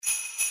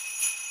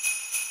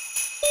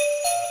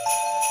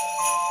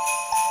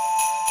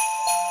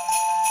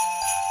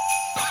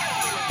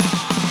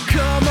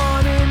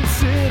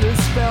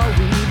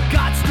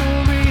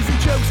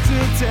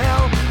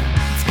tell.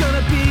 It's gonna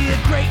be a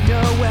great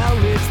Noel.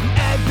 It's the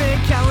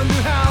Advent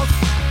Calendar House.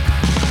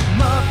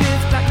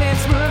 Muppets, Batman,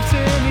 Smurfs,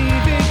 and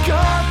even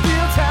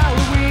Garfield's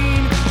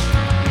Halloween.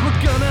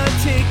 We're gonna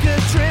take a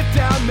trip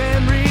down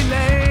memory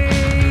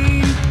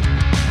lane.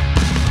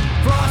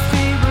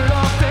 Frosty,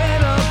 Rudolph,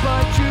 and a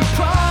bunch you've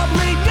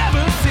probably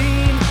never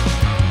seen.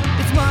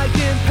 It's Mike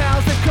and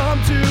pals that come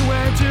to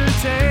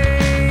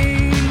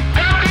entertain.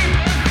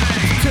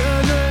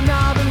 Turn the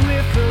knob and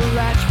lift the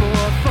latch for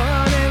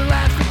fun and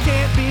laughs that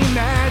can't be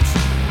matched.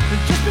 But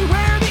just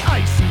beware the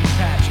icy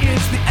patch.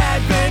 It's the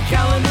Advent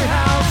Calendar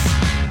House.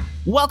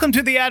 Welcome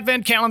to the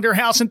Advent Calendar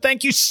House, and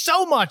thank you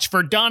so much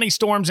for Donnie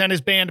Storms and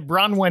his band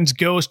Bronwyn's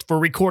Ghost for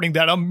recording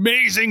that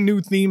amazing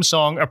new theme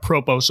song,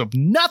 apropos of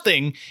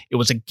nothing. It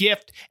was a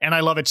gift, and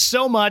I love it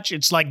so much,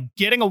 it's like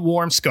getting a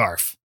warm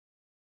scarf.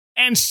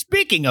 And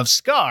speaking of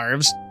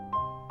scarves,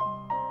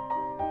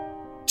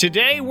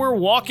 today we're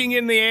walking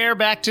in the air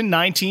back to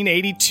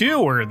 1982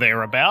 or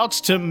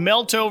thereabouts to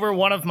melt over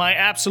one of my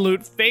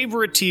absolute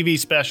favorite TV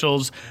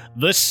specials,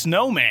 The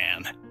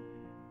Snowman.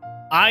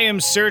 I am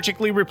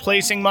surgically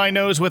replacing my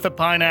nose with a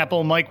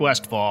pineapple, Mike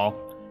Westfall.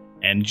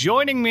 And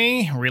joining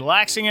me,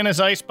 relaxing in his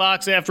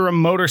icebox after a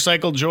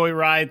motorcycle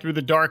joyride through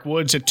the dark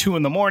woods at 2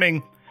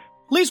 a.m,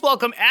 please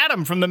welcome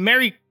Adam from the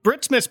Merry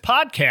Britsmas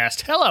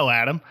podcast. Hello,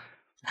 Adam.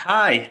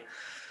 Hi.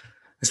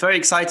 It's very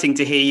exciting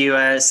to hear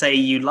you say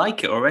you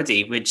like it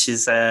already, which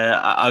is,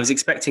 I was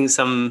expecting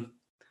from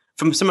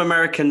some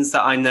Americans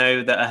that I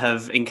know that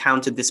have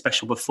encountered this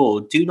special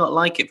before, do not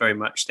like it very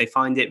much. They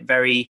find it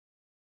very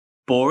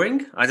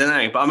boring. I don't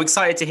know, but I'm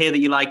excited to hear that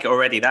you like it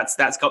already. That's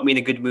got me in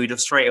a good mood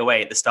of straight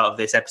away at the start of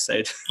this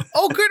episode.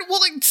 Oh, good. Well,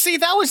 see,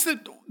 that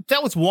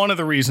was one of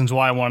the reasons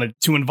why I wanted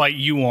to invite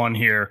you on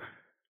here,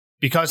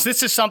 because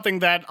this is something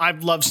that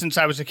I've loved since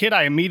I was a kid.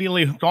 I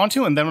immediately hooked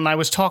onto, and then when I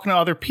was talking to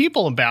other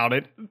people about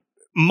it,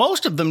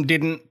 most of them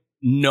didn't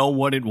know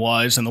what it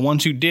was, and the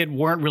ones who did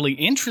weren't really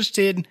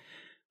interested.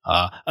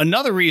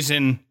 Another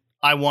reason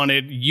I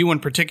wanted you in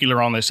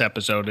particular on this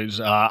episode is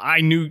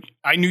I knew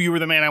you were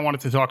the man I wanted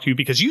to talk to you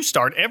because you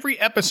start every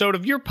episode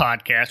of your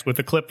podcast with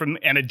a clip from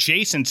an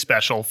adjacent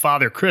special,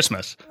 Father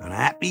Christmas. An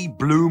happy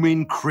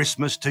blooming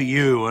Christmas to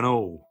you and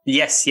all.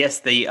 Yes,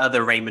 the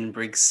other Raymond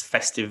Briggs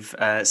festive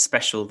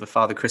special, the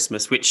Father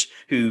Christmas,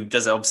 who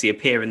does obviously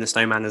appear in The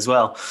Snowman as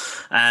well.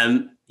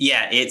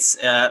 It's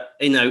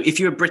if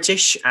you're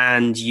British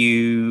and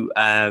you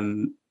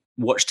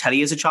watch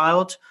telly as a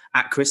child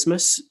at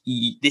Christmas,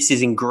 this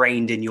is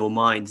ingrained in your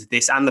mind.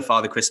 This and the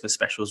Father Christmas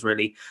specials,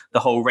 really.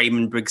 The whole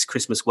Raymond Briggs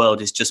Christmas world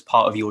is just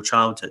part of your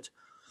childhood.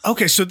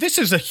 Okay, so this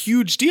is a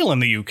huge deal in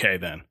the UK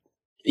then.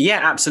 Yeah,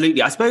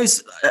 absolutely. I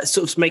suppose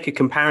sort of to make a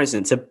comparison,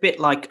 it's a bit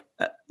like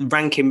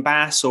Rankin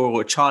Bass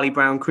or Charlie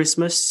Brown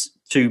Christmas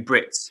to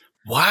Brits.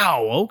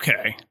 Wow,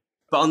 okay.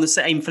 But on the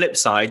same flip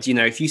side,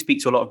 if you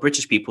speak to a lot of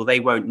British people, they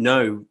won't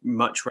know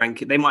much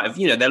Rankin. They might have,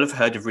 they'll have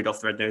heard of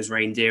Rudolph the Red-Nosed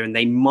Reindeer, and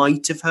they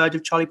might have heard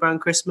of Charlie Brown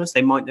Christmas.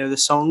 They might know the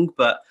song,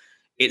 but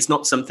it's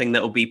not something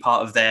that will be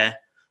part of their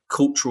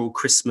cultural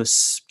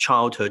Christmas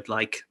childhood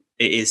like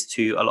it is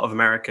to a lot of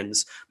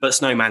Americans. But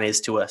Snowman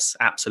is to us,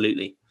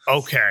 absolutely.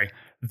 Okay,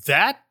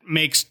 that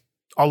makes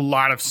a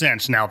lot of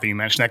sense now that you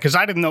mention that, because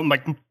I didn't know,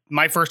 like,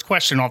 my first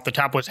question off the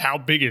top was, how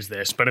big is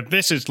this? But if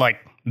this is like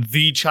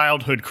the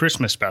childhood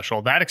Christmas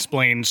special, that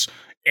explains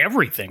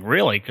everything,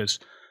 really, because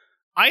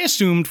I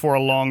assumed for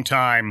a long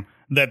time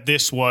that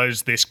this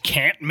was this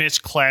can't miss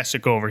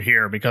classic over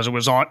here because it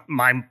was on.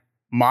 My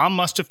mom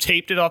must have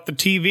taped it off the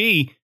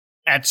TV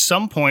at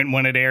some point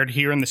when it aired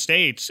here in the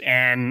States,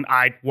 and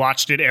I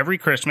watched it every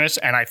Christmas,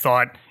 and I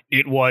thought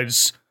it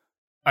was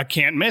a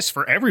can't miss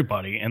for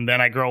everybody. And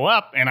then I grow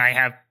up and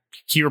I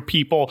hear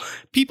people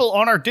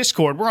on our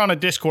Discord. We're on a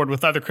Discord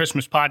with other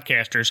Christmas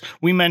podcasters.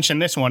 We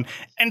mentioned this one,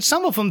 and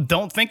some of them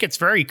don't think it's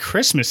very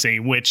Christmassy,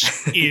 which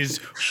is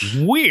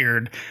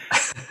weird.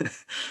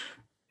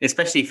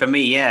 Especially for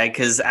me, yeah,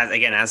 because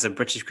as a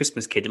British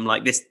Christmas kid, I'm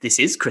like, this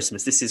is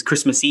Christmas. This is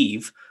Christmas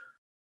Eve.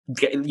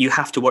 You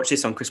have to watch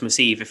this on Christmas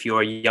Eve if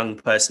you're a young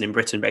person in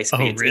Britain,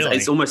 basically. Oh, really?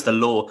 It's almost the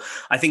law.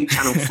 I think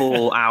Channel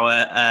 4,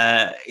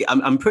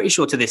 I'm pretty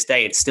sure to this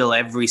day, it's still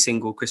every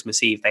single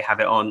Christmas Eve they have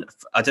it on.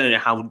 I don't know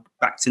how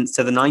back since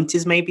to the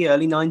 90s, maybe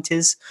early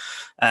 90s,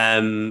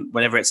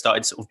 whenever it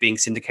started sort of being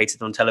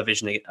syndicated on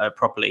television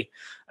properly.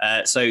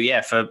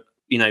 For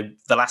the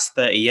last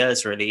 30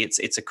 years, really,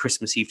 it's a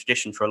Christmas Eve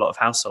tradition for a lot of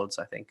households,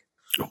 I think.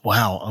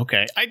 Wow.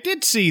 Okay. I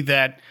did see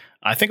that.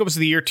 I think it was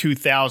the year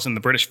 2000,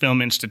 the British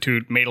Film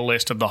Institute made a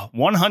list of the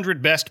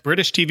 100 best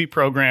British TV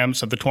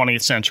programs of the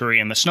 20th century,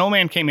 and The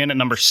Snowman came in at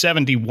number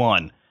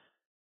 71.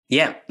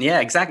 Yeah,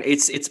 exactly.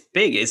 It's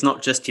big. It's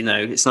not just,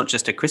 it's not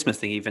just a Christmas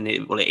thing even.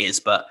 It is,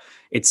 but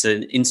it's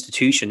an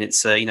institution.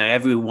 It's,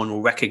 everyone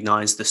will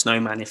recognize the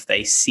Snowman if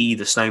they see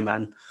the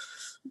Snowman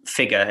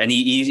figure. And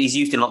he's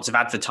used in lots of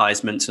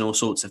advertisements and all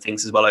sorts of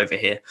things as well over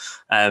here.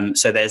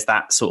 So there's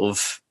that sort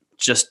of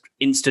just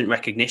instant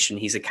recognition.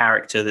 He's a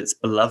character that's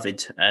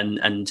beloved,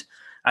 and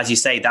as you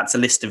say, that's a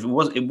list of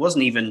it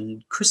wasn't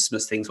even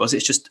Christmas things, was it?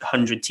 It's just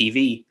 100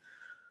 TV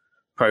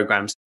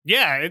programs.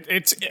 Yeah,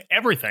 it's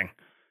everything.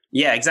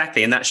 Yeah,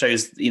 exactly. And that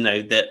shows,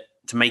 that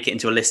to make it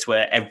into a list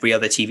where every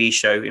other TV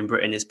show in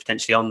Britain is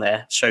potentially on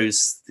there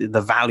shows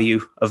the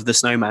value of the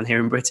snowman here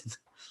in Britain.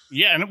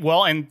 Yeah,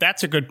 and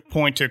that's a good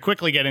point to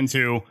quickly get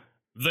into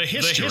the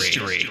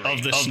history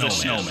of the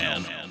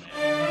snowman.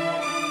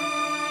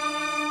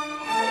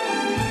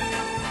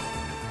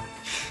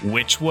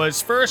 Which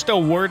was first a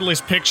wordless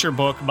picture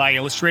book by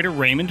illustrator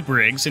Raymond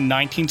Briggs in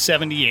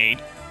 1978.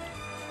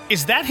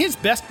 Is that his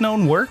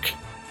best-known work?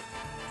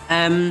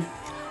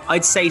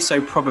 I'd say so,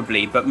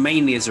 probably, but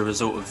mainly as a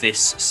result of this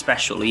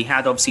special. He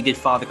obviously did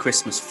Father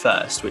Christmas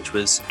first, which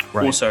was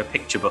also a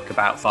picture book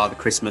about Father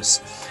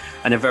Christmas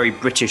and a very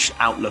British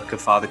outlook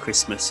of Father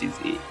Christmas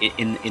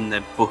in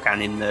the book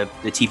and in the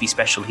TV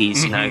special.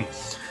 He's,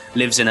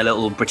 lives in a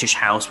little British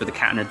house with a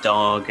cat and a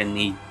dog, and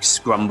he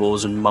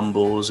grumbles and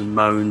mumbles and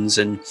moans,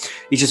 and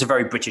he's just a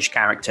very British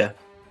character.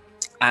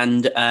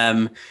 And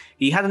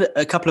he had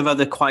a couple of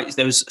other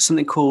there was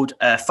something called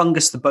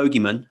Fungus the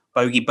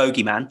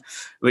Bogeyman,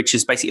 which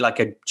is basically like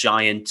a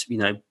giant,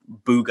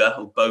 booger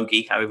or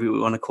bogey, however you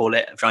want to call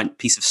it, a giant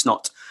piece of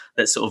snot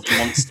that's sort of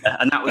monster.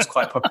 And that was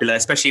quite popular,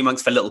 especially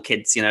amongst for little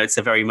kids. It's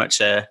a very much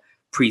a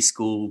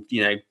preschool,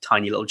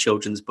 tiny little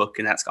children's book.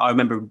 And I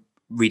remember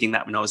reading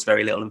that when I was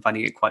very little and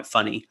finding it quite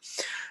funny.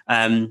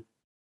 But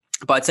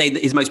I'd say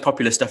that his most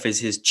popular stuff is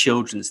his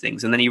children's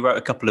things. And then he wrote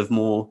a couple of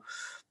more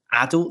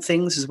adult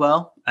things as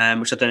well,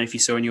 which I don't know if you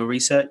saw in your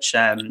research.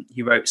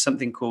 He wrote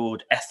something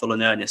called Ethel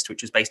and Ernest,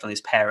 which was based on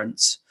his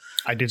parents.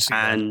 I did see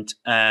that.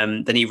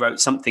 And then he wrote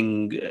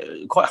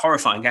something quite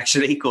horrifying,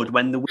 actually, called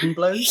When the Wind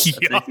Blows.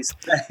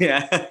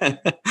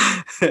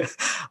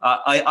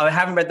 I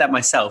haven't read that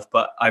myself,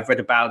 but I've read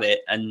about it,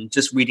 and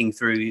just reading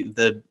through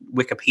the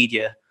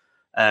Wikipedia,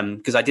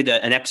 because I did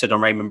an episode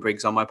on Raymond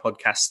Briggs on my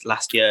podcast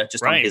last year,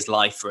 just on his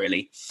life,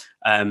 really.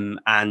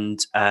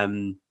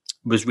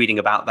 Was reading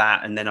about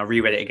that, and then I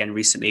reread it again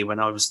recently when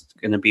I was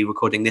going to be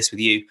recording this with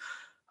you.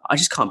 I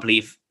just can't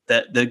believe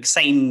that the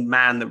same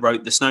man that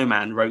wrote The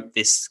Snowman wrote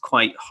this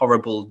quite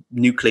horrible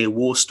nuclear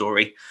war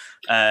story.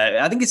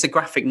 I think it's a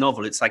graphic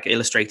novel. It's like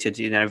illustrated,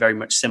 very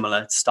much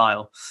similar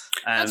style.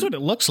 That's what it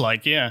looks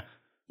like, yeah.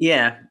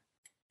 Yeah.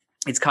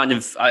 It's kind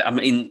of, I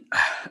mean,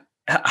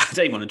 I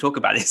don't even want to talk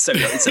about it.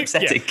 It's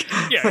upsetting.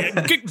 yeah.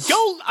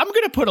 Go. I'm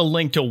going to put a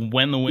link to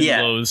When the Wind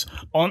Blows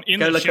on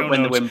in Go the look show at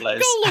When notes. the Wind Blows.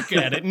 Go look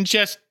at it and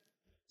just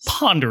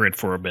ponder it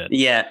for a bit.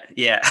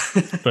 Yeah.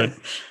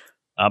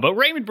 But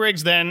Raymond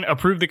Briggs then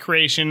approved the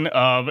creation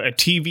of a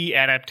TV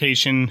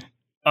adaptation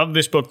of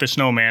this book, The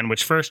Snowman,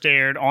 which first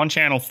aired on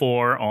Channel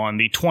 4 on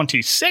the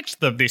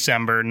 26th of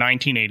December,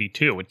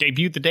 1982. It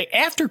debuted the day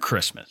after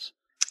Christmas.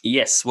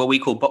 Yes, what we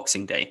call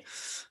Boxing Day.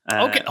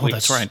 Okay.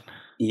 That's right.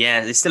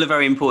 Yeah, it's still a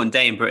very important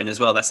day in Britain as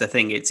well. That's the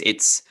thing. It's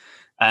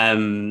I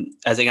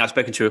think I've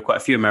spoken to quite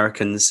a few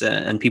Americans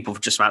and people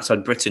just from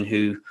outside Britain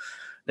who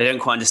they don't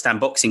quite understand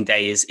Boxing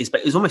Day is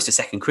almost a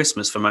second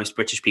Christmas for most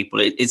British people.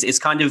 It's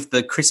kind of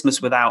the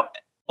Christmas without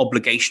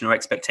obligation or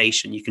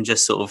expectation. You can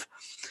just sort of,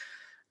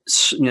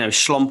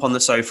 slump on the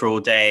sofa all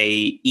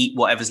day, eat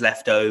whatever's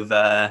left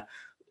over,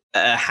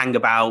 hang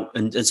about,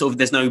 and sort of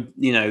there's no,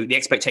 the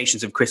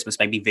expectations of Christmas,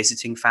 maybe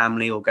visiting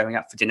family or going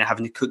out for dinner,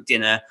 having to cook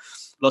dinner,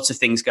 lots of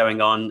things going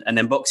on. And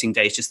then Boxing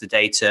Day is just the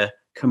day to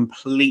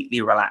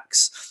completely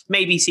relax,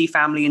 maybe see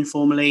family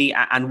informally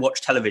and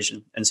watch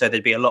television. And so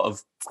there'd be a lot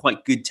of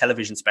quite good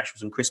television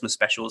specials, and Christmas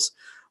specials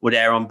would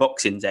air on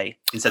Boxing Day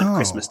instead of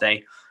Christmas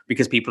Day,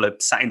 because people are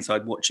sat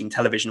inside watching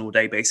television all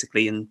day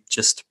basically, and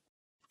just,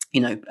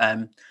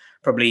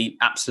 probably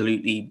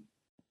absolutely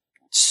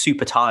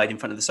super tired in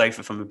front of the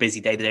sofa from a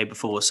busy day the day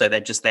before. So they're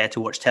just there to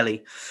watch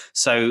telly.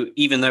 So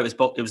even though it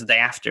was the day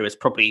after, it's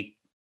probably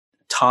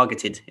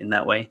targeted in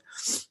that way.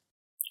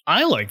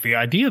 I like the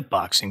idea of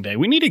Boxing Day.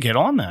 We need to get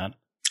on that.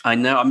 I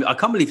know. I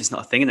can't believe it's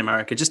not a thing in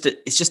America.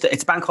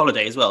 It's a bank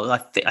holiday as well. I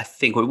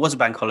think it was a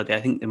bank holiday.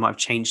 I think they might have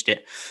changed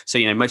it. So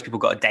most people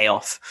got a day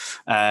off,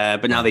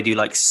 but now they do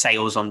like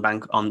sales on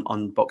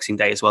Boxing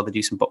Day as well. They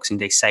do some Boxing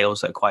Day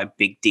sales that are quite a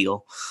big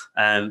deal.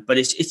 But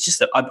it's just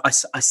that I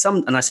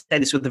say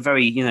this with a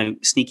very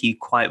sneaky,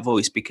 quiet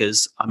voice,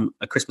 because I'm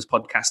a Christmas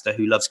podcaster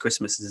who loves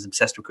Christmas and is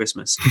obsessed with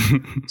Christmas.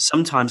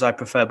 Sometimes I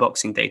prefer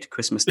Boxing Day to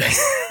Christmas Day.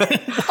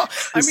 Well,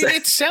 I mean,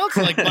 it sounds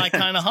like my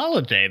kind of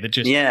holiday that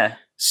just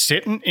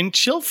sit and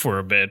chill for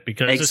a bit,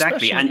 because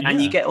exactly,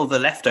 and you get all the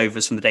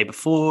leftovers from the day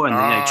before, and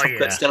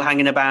chocolate still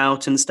hanging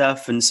about and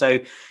stuff, and so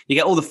you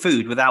get all the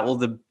food without all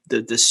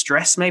the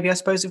stress, maybe I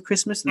suppose, of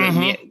Christmas, and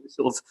the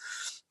sort of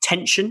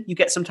tension you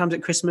get sometimes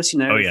at Christmas.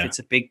 If it's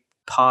a big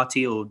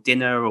party or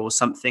dinner or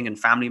something, and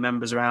family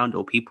members around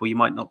or people you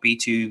might not be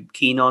too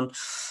keen on.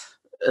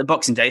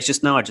 Boxing Day is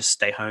just I just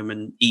stay home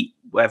and eat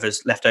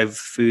whatever's leftover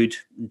food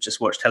and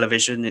just watch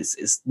television.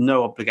 It's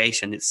no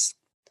obligation. It's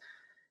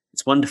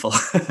wonderful.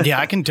 Yeah,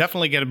 I can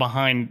definitely get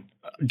behind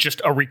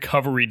just a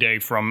recovery day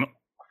from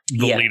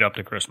the lead up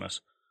to Christmas.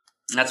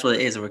 That's what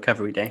it is, a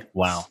recovery day.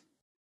 Wow.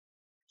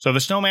 So The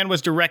Snowman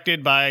was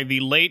directed by the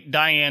late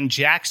Diane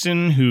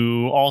Jackson,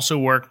 who also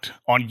worked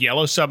on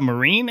Yellow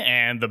Submarine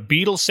and the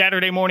Beatles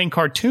Saturday morning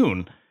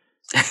cartoon.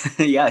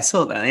 Yeah, I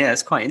saw that. Yeah,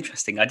 it's quite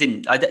interesting. I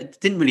didn't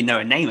really know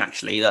her name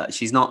actually. That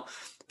she's not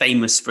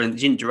famous for. She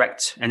didn't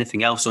direct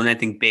anything else or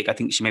anything big. I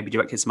think she maybe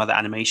directed some other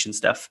animation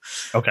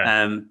stuff.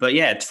 Okay. But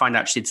yeah, to find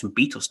out she did some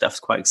Beatles stuff is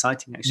quite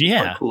exciting. Actually,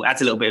 Yeah. quite cool.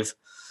 Adds a little bit of,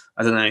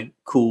 I don't know,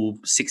 cool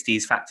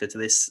 '60s factor to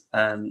this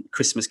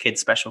Christmas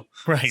Kids special.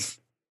 Right.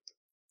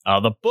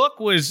 The book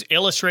was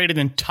illustrated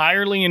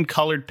entirely in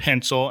colored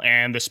pencil,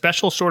 and the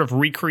special sort of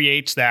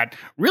recreates that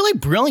really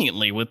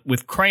brilliantly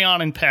with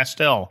crayon and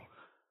pastel.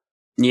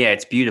 Yeah,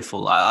 it's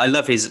beautiful. I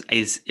love his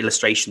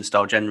illustration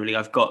style generally.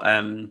 I've got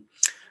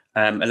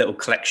a little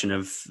collection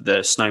of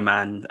the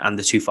Snowman and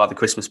the Two Father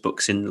Christmas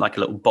books in like a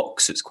little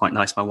box. It's quite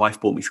nice. My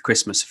wife bought me for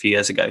Christmas a few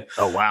years ago.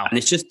 Oh, wow. And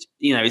it's just,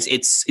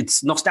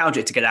 it's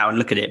nostalgic to get out and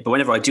look at it. But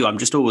whenever I do, I'm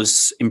just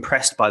always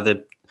impressed by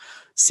the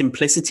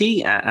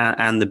simplicity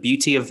and the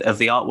beauty of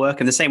the artwork.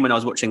 And the same when I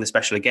was watching the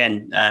special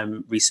again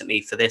recently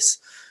for this.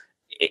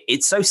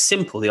 It's so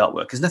simple, the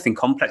artwork. There's nothing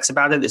complex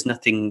about it. There's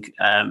nothing,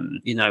 I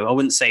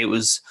wouldn't say it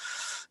was,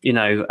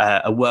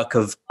 a work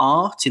of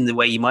art in the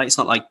way you might. It's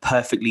not like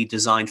perfectly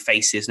designed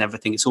faces and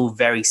everything. It's all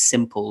very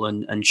simple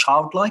and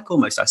childlike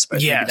almost, I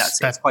suppose. Yes, maybe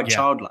that's quite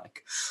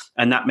childlike.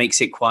 And that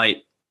makes it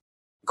quite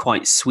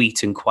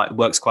sweet and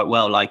works quite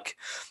well. Like,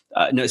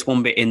 notice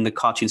one bit in the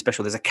cartoon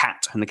special, there's a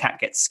cat and the cat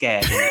gets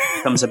scared and it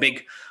becomes a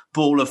big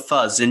ball of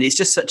fuzz. And it's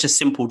just such a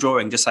simple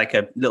drawing, just like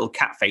a little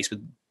cat face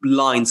with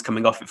lines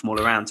coming off it from all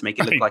around to make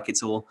it look like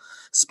it's all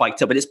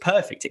spiked up. But it's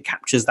perfect. It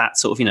captures that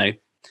sort of,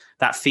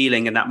 that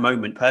feeling and that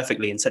moment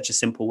perfectly in such a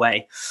simple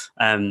way.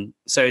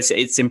 So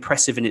it's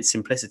impressive in its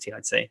simplicity,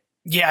 I'd say.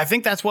 Yeah, I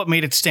think that's what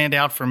made it stand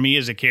out for me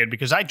as a kid,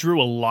 because I drew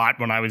a lot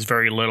when I was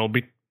very little.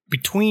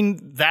 Between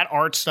that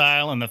art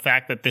style and the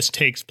fact that this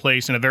takes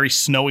place in a very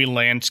snowy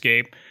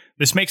landscape,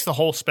 this makes the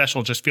whole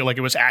special just feel like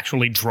it was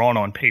actually drawn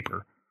on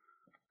paper.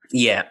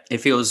 Yeah, it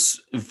feels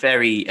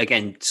very,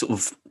 again, sort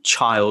of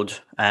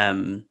child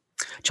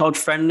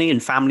friendly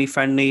and family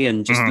friendly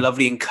and just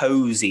lovely and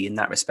cozy in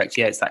that respect.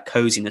 Yeah, it's that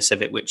coziness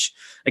of it, which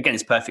again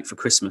is perfect for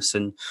Christmas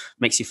and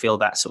makes you feel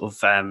that sort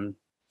of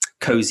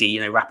cozy,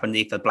 wrap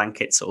underneath the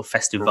blanket sort of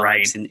festive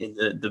vibes in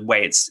the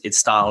way it's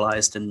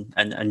stylized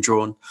and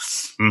drawn.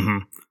 Mm-hmm.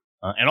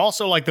 And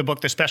also, like the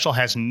book, the special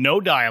has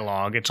no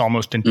dialogue. It's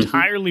almost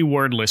entirely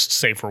wordless,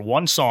 save for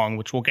one song,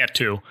 which we'll get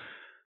to.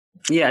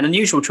 Yeah, an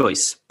unusual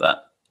choice,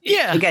 but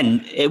yeah,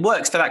 again, it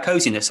works for that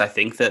coziness. I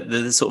think that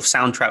the sort of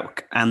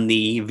soundtrack and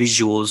the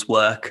visuals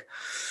work.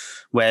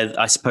 Where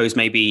I suppose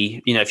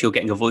maybe if you're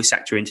getting a voice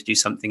actor in to do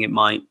something, it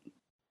might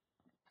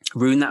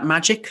ruin that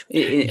magic.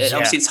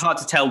 Obviously, it's hard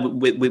to tell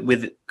with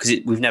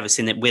because we've never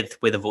seen it with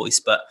a voice.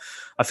 But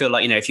I feel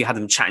like if you had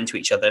them chatting to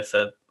each other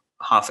for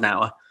half an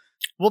hour.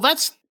 Well,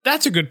 that's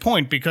a good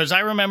point, because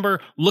I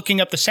remember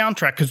looking up the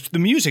soundtrack, because the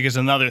music is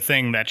another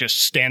thing that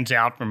just stands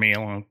out for me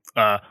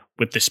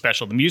with this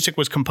special. The music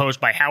was composed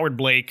by Howard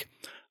Blake,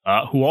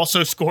 who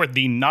also scored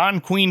the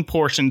non-Queen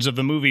portions of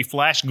the movie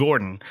Flash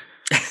Gordon,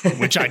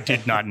 which I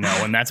did not know,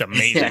 and that's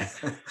amazing.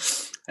 Yeah.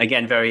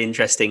 Again, very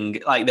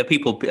interesting. Like the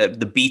people,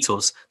 the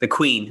Beatles, the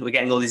Queen, we're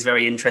getting all these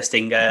very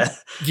interesting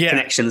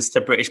connections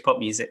to British pop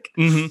music.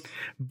 Mm-hmm.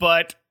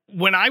 But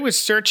when I was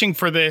searching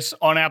for this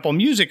on Apple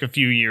Music a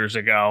few years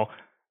ago,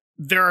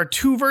 there are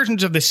two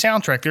versions of the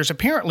soundtrack. There's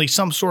apparently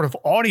some sort of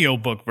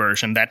audiobook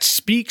version that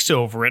speaks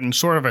over it and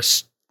sort of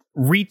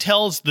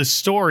retells the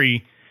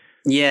story.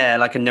 Yeah,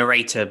 like a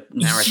narrative.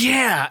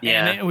 Yeah,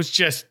 and it was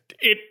just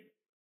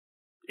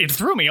it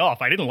threw me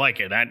off. I didn't like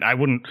it.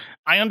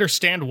 I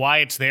understand why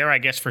it's there, I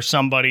guess, for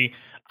somebody.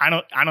 I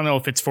don't know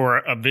if it's for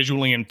a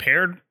visually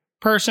impaired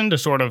person to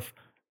sort of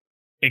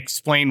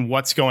explain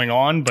what's going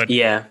on, but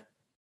yeah.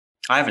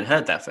 I haven't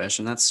heard that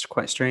version. That's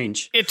quite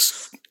strange.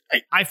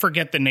 I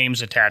forget the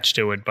names attached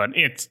to it, but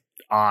it's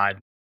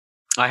odd.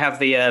 I have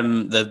the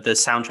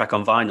soundtrack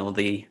on vinyl.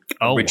 The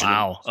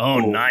original. Wow!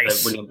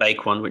 Nice. The William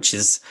Blake one, which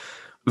is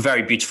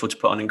very beautiful to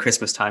put on in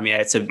Christmas time. Yeah,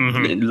 it's a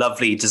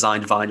lovely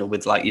designed vinyl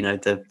with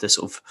the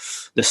sort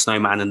of the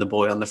snowman and the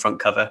boy on the front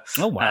cover.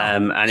 Oh wow!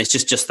 And it's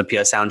just the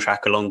pure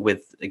soundtrack along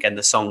with again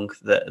the song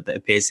that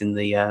appears in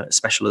the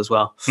special as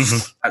well.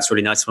 Mm-hmm. That's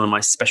really nice. One of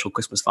my special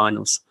Christmas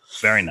vinyls.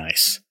 Very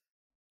nice.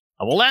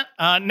 Well,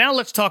 now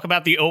let's talk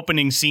about the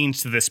opening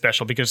scenes to this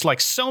special, because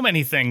like so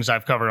many things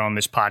I've covered on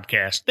this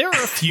podcast, there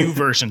are a few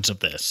versions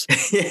of this.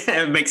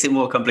 Yeah, it makes it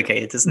more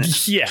complicated, doesn't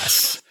it?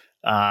 Yes.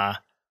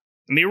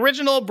 The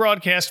original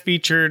broadcast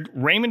featured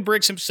Raymond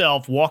Briggs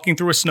himself walking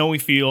through a snowy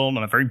field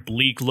on a very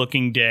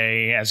bleak-looking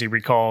day, as he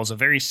recalls a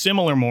very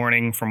similar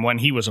morning from when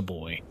he was a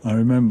boy. I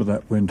remember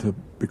that winter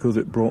because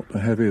it brought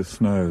the heaviest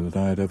snow that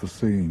I had ever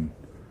seen.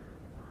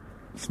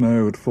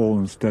 Snow had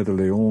fallen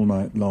steadily all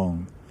night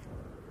long,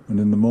 and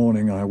in the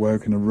morning I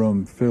woke in a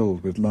room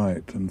filled with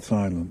light and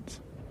silence.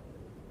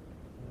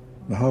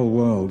 The whole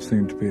world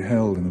seemed to be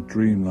held in a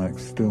dreamlike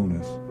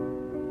stillness.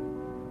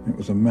 It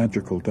was a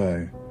magical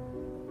day,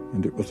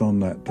 and it was on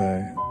that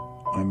day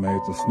I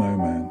made the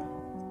snowman.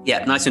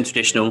 Yeah, nice and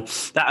traditional.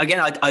 That again,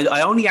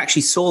 I only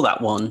actually saw that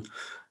one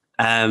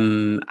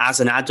as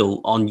an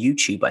adult on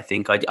YouTube. I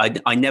think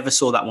I never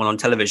saw that one on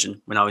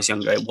television when I was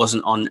younger. It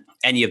wasn't on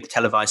any of the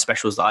televised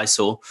specials that I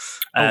saw.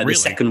 Really? The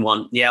second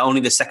one,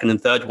 only the second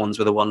and third ones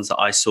were the ones that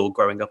I saw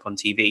growing up on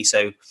TV.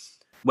 So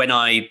when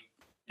I,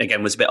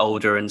 again, was a bit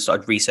older and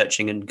started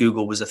researching, and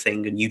Google was a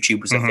thing and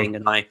YouTube was a thing,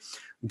 and I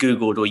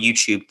Googled or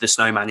YouTubed the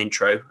Snowman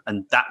intro,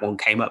 and that one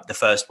came up, the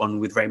first one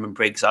with Raymond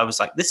Briggs. I was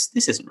like, this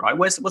isn't right.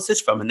 What's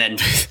this from? And then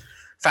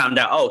found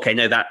out,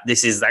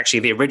 this is actually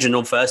the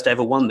original first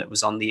ever one that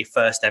was on the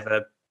first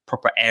ever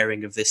proper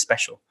airing of this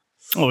special.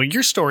 Well,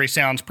 your story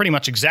sounds pretty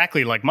much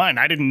exactly like mine.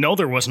 I didn't know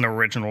there was an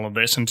original of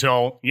this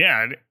until,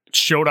 it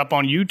showed up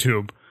on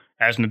YouTube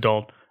as an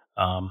adult.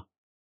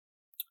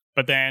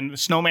 But then the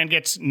Snowman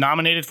gets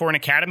nominated for an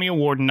Academy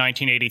Award in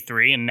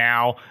 1983, and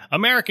now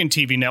American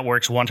TV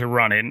networks want to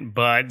run it,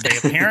 but they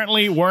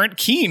apparently weren't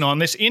keen on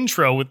this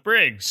intro with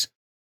Briggs.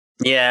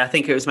 Yeah, I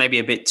think it was maybe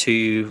a bit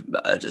too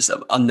just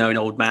an unknown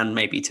old man,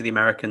 maybe, to the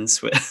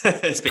Americans. It's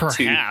a bit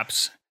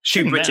Perhaps.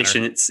 too British,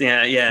 and it's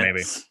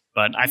maybe.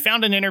 But I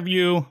found an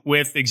interview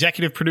with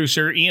executive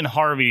producer Ian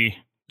Harvey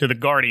to The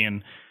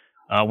Guardian,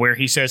 where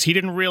he says he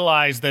didn't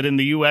realize that in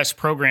the U.S.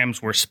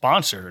 programs were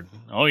sponsored.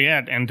 Oh,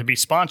 yeah, and to be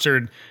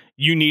sponsored,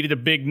 you needed a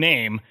big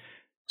name.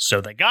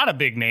 So they got a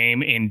big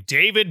name in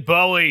David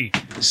Bowie.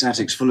 This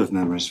attic's full of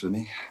memories for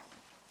me.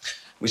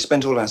 We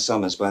spent all our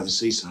summers by the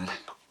seaside.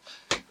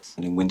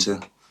 And in winter,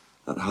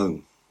 at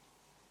home,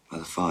 by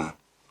the fire.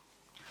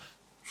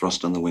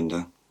 Frost on the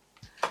window.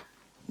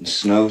 And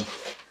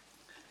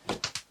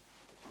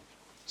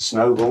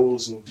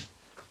snowballs and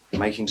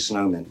making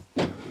snowmen.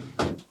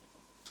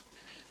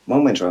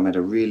 One winter I made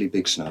a really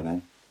big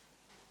snowman.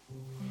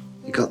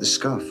 He got this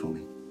scarf for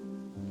me.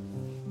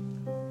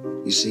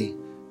 You see,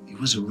 he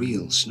was a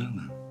real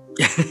snowman.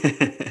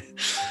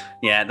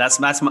 Yeah, that's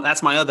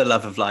my other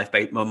love of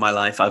my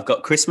life. I've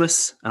got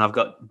Christmas and I've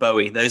got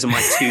Bowie. Those are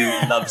my two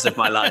loves of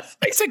my life.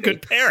 It's a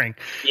good pairing.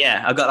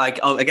 Yeah, I've got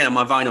again on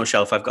my vinyl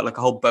shelf, I've got like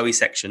a whole Bowie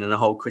section and a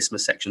whole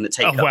Christmas section that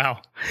take up,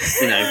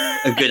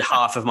 a good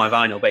half of my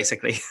vinyl,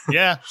 basically.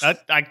 Yeah,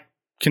 I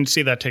can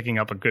see that taking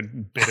up a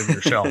good bit of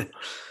your shelf.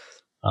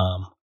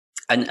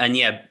 And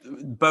yeah,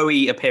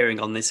 Bowie appearing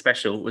on this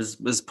special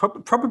was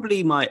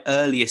probably my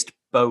earliest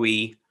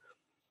Bowie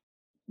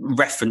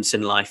reference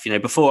in life.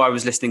 Before I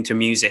was listening to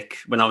music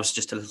when I was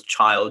just a little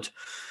child,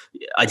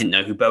 I didn't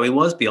know who Bowie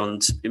was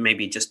beyond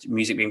maybe just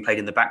music being played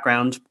in the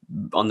background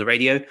on the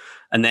radio,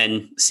 and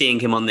then seeing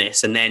him on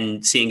this, and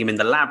then seeing him in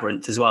The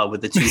Labyrinth as well,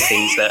 with the two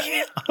things that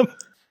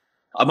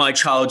are my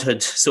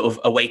childhood sort of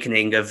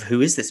awakening of who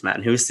is this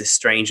man? Who is this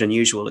strange,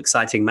 unusual,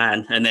 exciting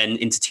man? And then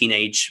into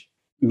teenage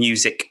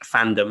music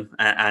fandom,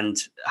 and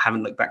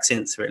haven't looked back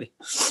since, really.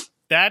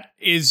 That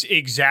is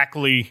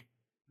exactly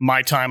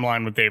my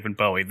timeline with David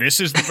Bowie. This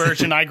is the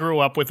version I grew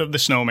up with of the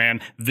Snowman.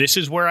 This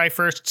is where I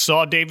first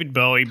saw David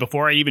Bowie.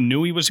 Before I even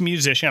knew he was a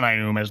musician, I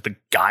knew him as the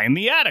guy in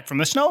the attic from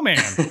the Snowman.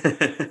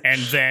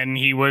 And then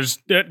he was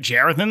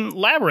Jareth in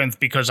Labyrinth,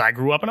 because I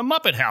grew up in a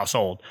Muppet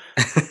household.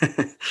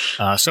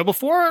 So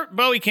before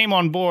Bowie came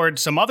on board,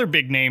 some other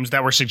big names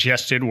that were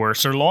suggested were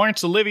Sir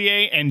Laurence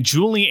Olivier and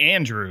Julie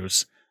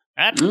Andrews.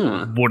 That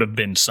would have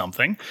been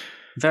something.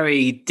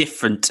 Very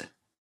different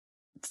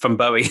from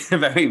Bowie.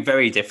 Very,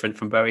 very different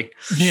from Bowie.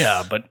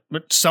 Yeah, but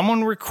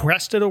someone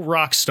requested a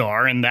rock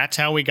star, and that's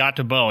how we got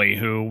to Bowie,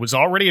 who was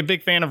already a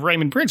big fan of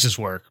Raymond Briggs'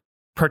 work,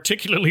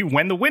 particularly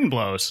When the Wind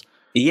Blows.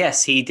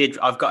 Yes, he did.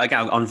 I've got,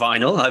 again, on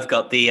vinyl, I've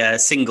got the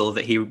single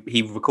that he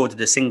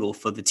recorded, a single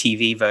for the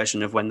TV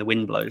version of When the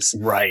Wind Blows.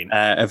 Right.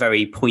 A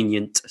very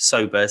poignant,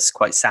 sober,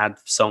 quite sad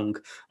song.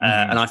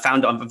 And I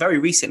found very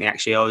recently,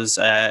 actually, I was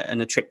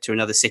on a trip to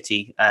another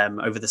city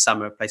over the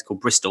summer, a place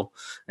called Bristol.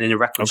 And in a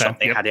record shop,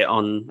 they had it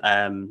on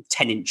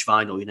 10-inch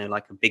vinyl,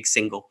 like a big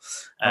single.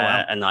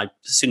 And as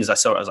soon as I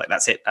saw it, I was like,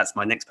 that's it. That's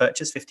my next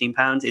purchase,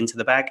 £15 into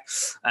the bag.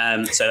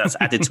 So that's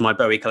added to my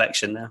Bowie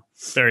collection now.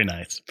 Very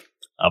nice.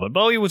 But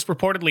Bowie was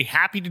reportedly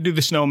happy to do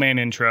the Snowman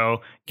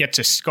intro, gets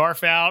a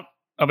scarf out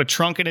of a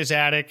trunk in his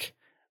attic.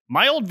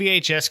 My old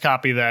VHS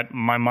copy that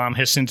my mom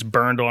has since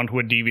burned onto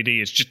a DVD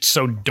is just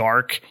so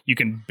dark, you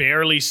can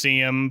barely see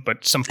him,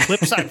 but some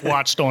clips I've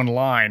watched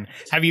online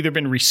have either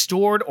been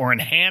restored or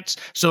enhanced,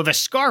 so the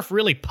scarf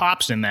really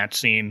pops in that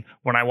scene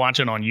when I watch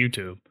it on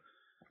YouTube.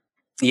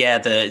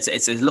 Yeah,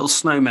 it's a little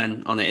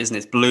snowman on it, isn't it?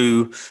 It's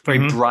blue,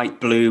 very bright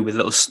blue, with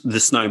the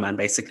snowman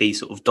basically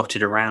sort of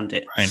dotted around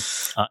it. Right.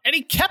 And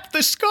he kept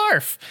the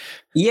scarf.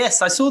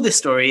 Yes, I saw this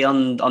story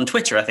on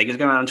Twitter. I think it was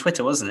going around on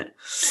Twitter, wasn't it?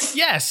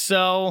 Yes,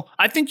 so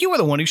I think you were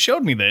the one who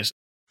showed me this.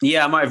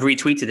 Yeah, I might have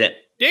retweeted it.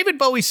 David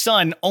Bowie's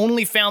son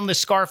only found the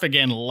scarf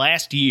again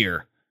last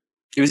year.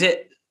 Was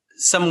it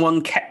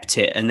someone kept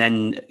it and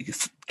then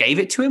gave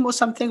it to him or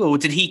something? Or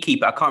did he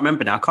keep it? I can't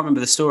remember now. I can't remember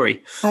the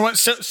story.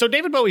 So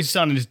David Bowie's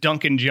son is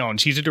Duncan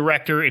Jones. He's a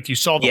director. If you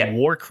saw the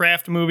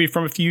Warcraft movie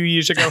from a few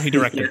years ago, he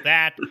directed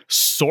that.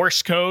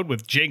 Source Code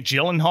with Jake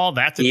Gyllenhaal.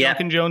 That's a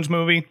Duncan Jones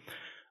movie.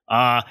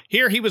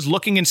 Here he was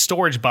looking in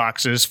storage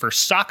boxes for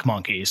sock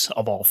monkeys,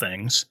 of all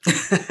things,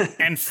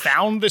 and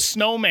found the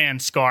snowman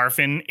scarf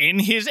in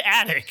his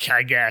attic,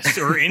 I guess,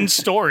 or in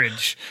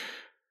storage.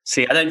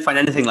 See, I don't find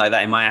anything like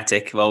that in my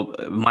attic. Well,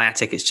 my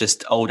attic is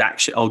just old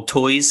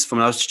toys from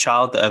when I was a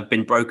child that have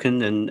been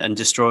broken and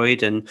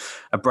destroyed, and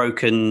I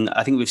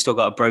think we've still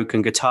got a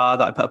broken guitar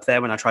that I put up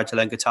there when I tried to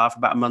learn guitar for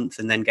about a month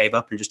and then gave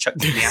up and just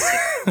chucked it in the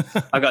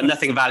attic. I got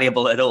nothing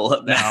valuable at all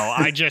up there. No,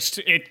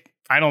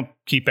 I don't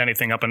keep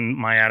anything up in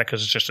my attic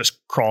because it's just a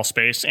crawl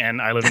space,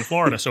 and I live in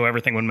Florida, so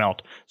everything would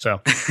melt.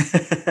 So,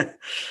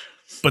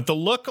 but the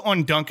look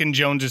on Duncan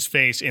Jones's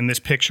face in this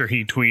picture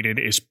he tweeted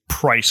is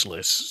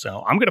priceless.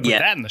 So I'm going to put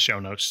that in the show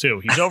notes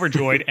too. He's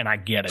overjoyed, and I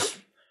get it.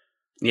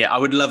 Yeah, I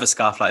would love a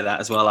scarf like that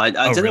as well. I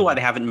don't know why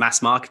they haven't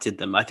mass marketed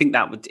them. I think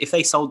that would, if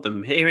they sold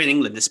them here in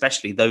England,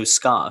 especially those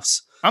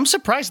scarves. I'm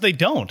surprised they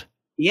don't.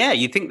 Yeah,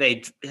 you'd think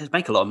they'd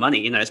make a lot of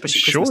money,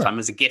 especially Christmas time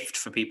as a gift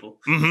for people.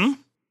 Mm-hmm.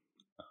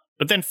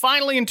 But then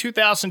finally in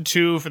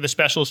 2002, for the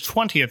special's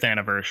 20th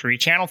anniversary,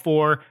 Channel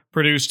 4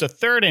 produced a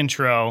third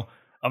intro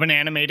of an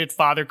animated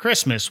Father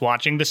Christmas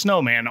watching the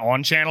snowman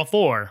on Channel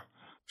 4.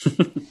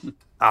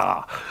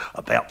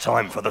 About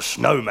time for the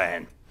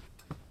snowman.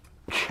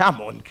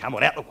 Come on,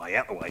 out the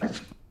way.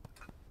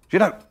 You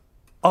know,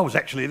 I was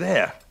actually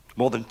there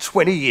more than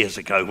 20 years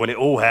ago when it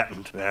all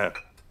happened.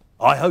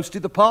 I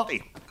hosted the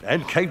party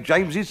and gave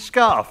James his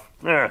scarf.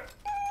 It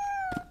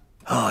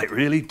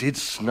really did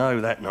snow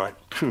that night.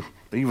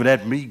 Even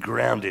had me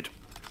grounded.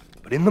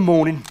 But in the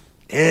morning,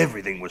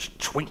 everything was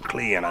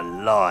twinkly and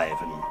alive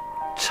and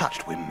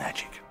touched with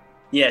magic.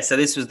 Yeah, so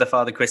this was the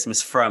Father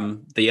Christmas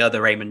from the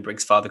other Raymond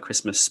Briggs Father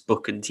Christmas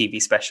book and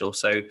TV special.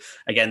 So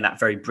again, that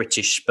very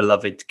British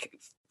beloved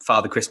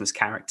Father Christmas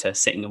character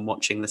sitting and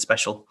watching the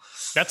special.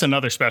 That's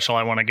another special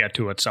I want to get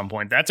to at some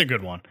point. That's a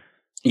good one.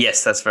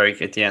 Yes, that's very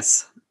good,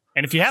 yes.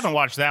 And if you haven't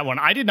watched that one,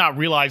 I did not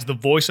realize the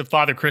voice of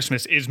Father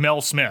Christmas is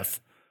Mel Smith.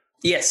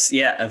 Yes,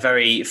 yeah, a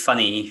very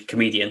funny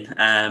comedian,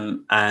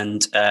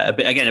 and a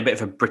bit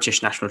of a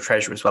British national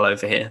treasure as well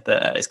over here.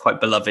 That is quite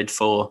beloved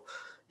for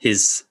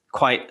his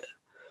quite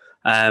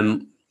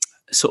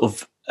sort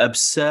of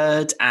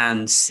absurd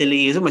and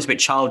silly. It's almost a bit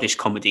childish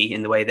comedy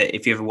in the way that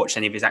if you ever watched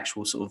any of his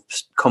actual sort of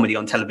comedy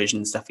on television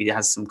and stuff, he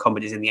has some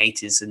comedies in the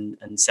 80s and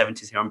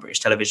 70s here on British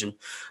television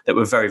that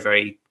were very,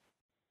 very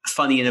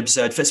funny and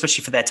absurd,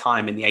 especially for their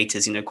time in the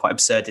 80s, quite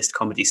absurdist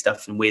comedy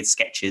stuff and weird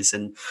sketches.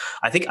 And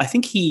I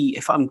think he,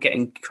 if I'm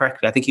getting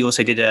correctly, I think he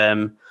also did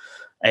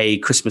a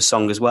Christmas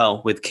song as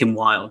well with Kim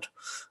Wilde,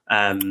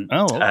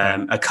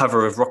 a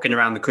cover of Rockin'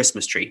 Around the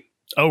Christmas Tree.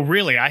 Oh,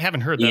 really? I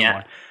haven't heard that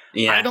one.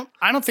 Yeah.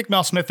 I don't think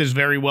Mel Smith is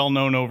very well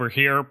known over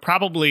here.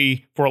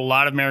 Probably for a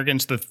lot of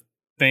Americans, the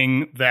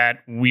thing that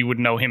we would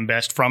know him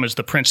best from is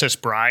The Princess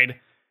Bride.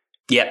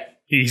 Yeah.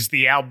 He's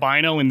the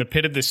albino in The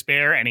Pit of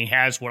Despair, and he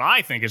has what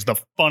I think is the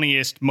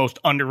funniest, most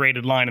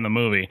underrated line in the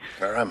movie.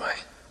 Where am I?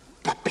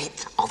 The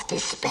Pit of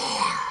Despair.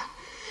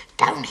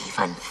 Don't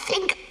even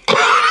think.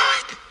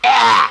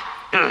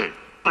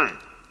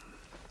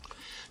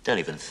 Don't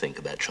even think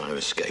about trying to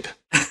escape.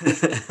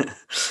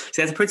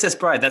 See, that's The Princess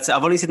Bride.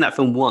 I've only seen that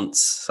film once,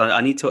 so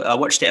I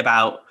watched it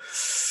about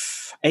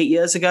 8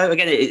 years ago.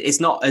 Again,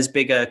 it's not as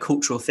big a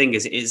cultural thing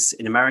as it is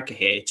in America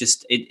here.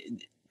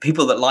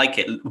 People that like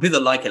it,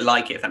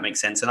 if that makes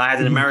sense. And I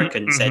had an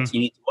American said, "You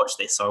need to watch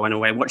this." So I went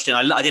away and watched it.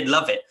 I did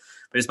love it,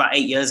 but it was about 8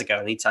 years ago.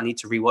 I need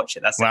to rewatch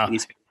it. That's definitely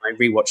my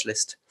rewatch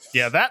list.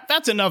 Yeah,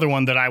 that's another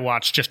one that I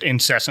watched just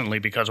incessantly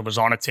because it was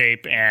on a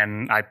tape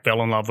and I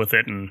fell in love with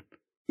it, and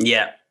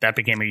that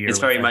became a year. It's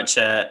very much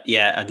a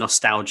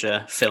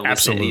nostalgia film.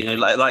 Absolutely,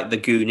 like the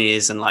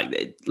Goonies, and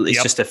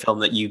it's just a film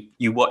that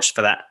you watch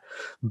for that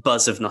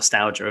buzz of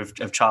nostalgia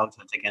of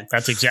childhood again.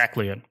 That's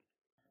exactly it.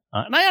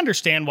 And I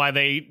understand why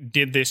they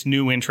did this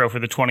new intro for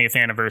the 20th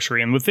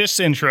anniversary. And with this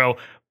intro,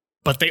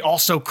 but they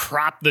also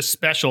cropped the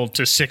special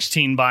to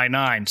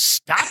 16:9.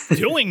 Stop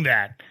doing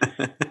that.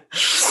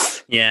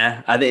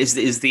 Yeah.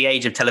 Is the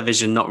age of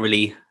television not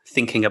really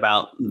thinking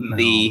about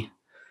the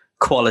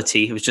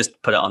quality? It was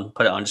just put it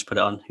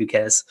on. Who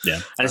cares?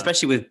 Yeah. And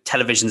especially with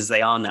televisions as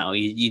they are now,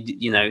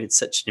 you know, it's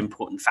such an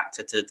important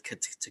factor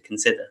to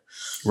consider.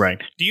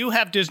 Right. Do you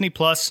have Disney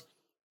Plus?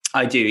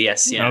 I do,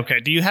 yes. Yeah. Okay.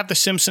 Do you have The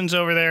Simpsons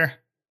over there?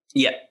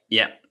 Yeah,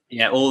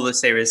 all the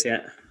series,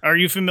 yeah. Are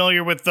you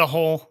familiar with the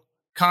whole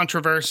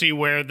controversy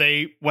where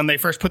when they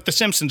first put The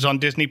Simpsons on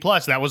Disney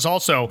Plus, that was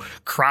also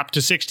cropped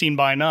to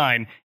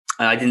 16:9?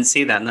 I didn't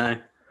see that, no.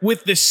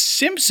 With The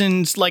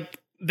Simpsons,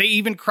 they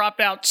even cropped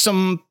out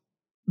some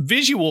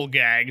visual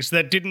gags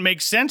that didn't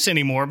make sense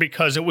anymore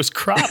because it was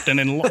cropped and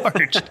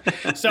enlarged.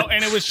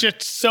 And it was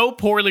just so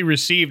poorly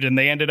received, and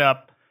they ended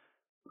up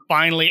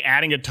finally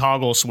adding a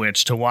toggle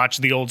switch to watch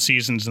the old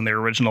seasons in their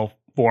original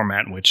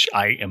format, which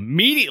I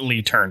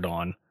immediately turned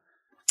on.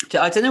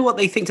 I don't know what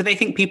they think. Do they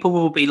think people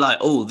will be like,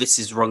 "Oh, this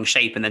is wrong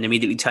shape," and then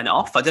immediately turn it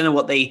off? I don't know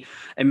what they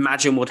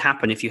imagine would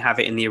happen if you have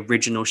it in the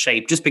original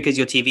shape, just because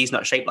your TV is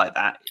not shaped like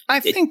that. I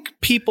think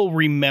people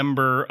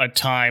remember a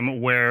time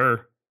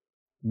where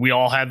we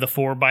all had the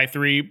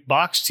 4x3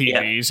 box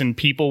TVs, and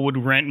people would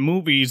rent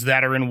movies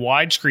that are in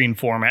widescreen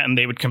format, and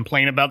they would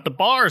complain about the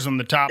bars on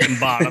the top and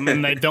bottom,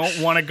 and they don't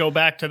want to go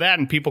back to that,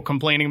 and people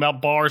complaining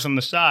about bars on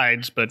the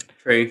sides. But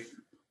True.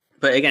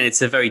 But again,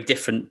 it's a very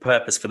different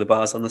purpose for the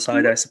bars on the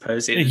side, I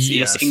suppose.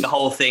 You're seeing the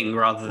whole thing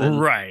rather than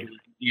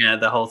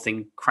the whole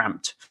thing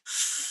cramped.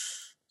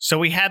 So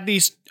we had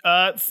these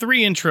 3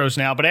 intros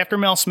now, but after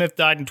Mel Smith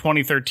died in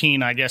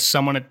 2013, I guess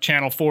someone at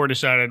Channel 4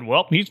 decided,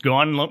 well, he's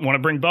gone. Want to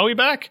bring Bowie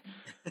back?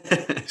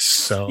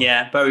 So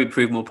yeah, Bowie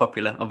proved more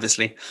popular,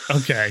 obviously.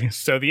 Okay,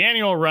 so the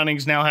annual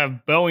runnings now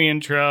have Bowie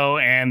intro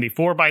and the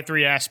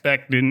 4x3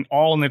 aspect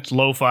all in its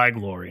lo-fi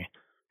glory.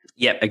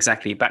 Yep,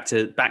 exactly. Back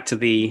to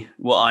the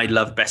what I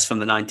loved best from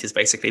the 90s,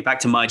 basically. Back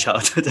to my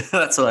childhood.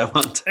 That's what I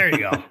want. There you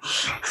go.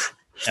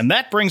 And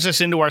that brings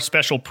us into our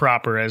special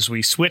proper as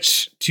we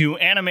switch to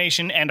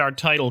animation and our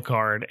title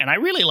card. And I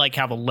really like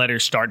how the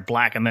letters start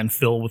black and then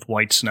fill with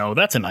white snow.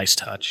 That's a nice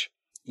touch.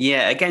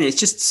 Yeah, again, it's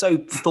just so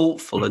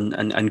thoughtful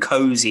and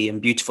cozy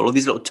and beautiful. All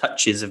these little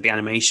touches of the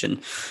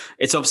animation.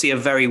 It's obviously a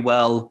very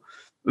well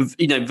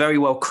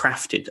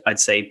crafted, I'd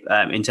say,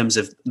 in terms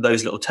of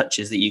those little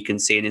touches that you can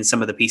see. And in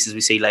some of the pieces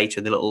we see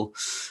later, the little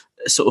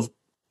sort of,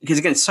 because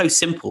again, it's so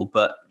simple,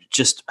 but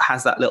just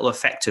has that little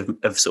effect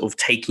of sort of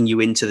taking you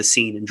into the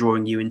scene and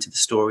drawing you into the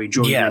story,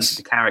 drawing you into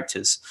the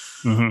characters.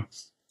 Mm-hmm.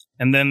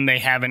 And then they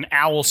have an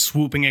owl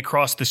swooping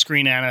across the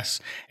screen at us.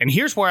 And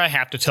here's where I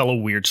have to tell a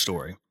weird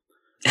story.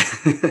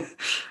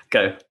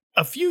 Go.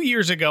 A few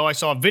years ago, I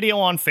saw a video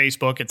on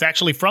Facebook. It's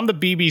actually from the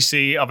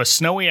BBC of a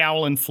snowy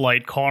owl in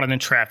flight caught on a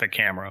traffic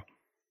camera.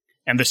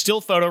 And the still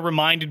photo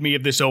reminded me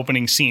of this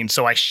opening scene,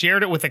 so I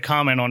shared it with a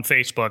comment on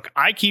Facebook.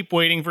 I keep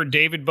waiting for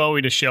David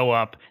Bowie to show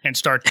up and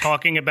start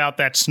talking about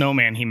that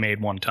snowman he made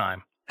one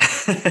time.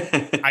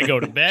 I go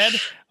to bed,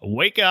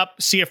 wake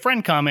up, see a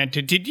friend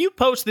commented, "Did you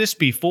post this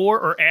before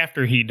or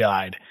after he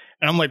died?"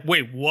 And I'm like,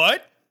 wait,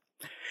 what?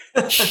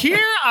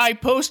 Here I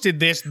posted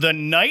this the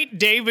night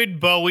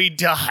David Bowie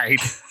died.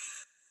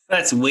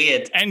 That's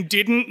weird. And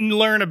didn't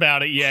learn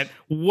about it yet.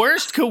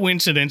 Worst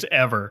coincidence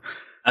ever.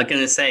 I'm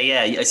going to say,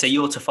 yeah, so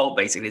you're to fault,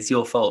 basically. It's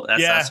your fault.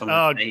 That's what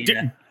I'm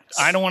saying,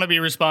 I don't want to be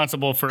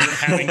responsible for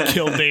having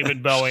killed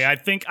David Bowie. I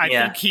think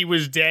he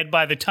was dead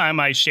by the time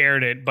I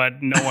shared it,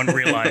 but no one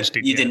realized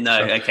it You didn't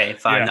know. So, okay,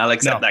 fine. I'll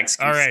accept that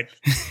excuse. All right.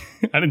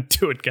 I didn't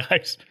do it,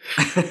 guys.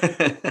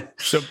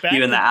 So back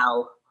you and the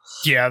owl.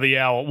 Yeah, the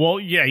owl. Well,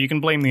 yeah, you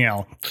can blame the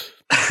owl.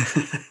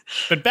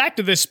 But back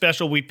to this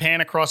special, we pan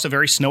across a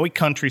very snowy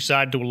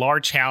countryside to a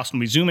large house, and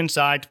we zoom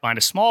inside to find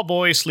a small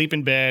boy asleep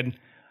in bed.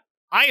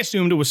 I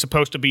assumed it was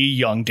supposed to be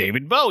young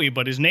David Bowie,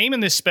 but his name in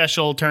this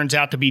special turns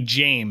out to be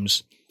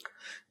James.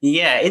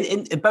 Yeah,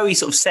 Bowie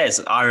sort of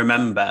says, "I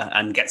remember,"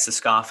 and gets the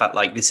scarf out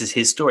like this is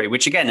his story,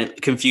 which again,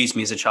 it confused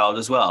me as a child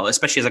as well,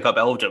 especially as I got a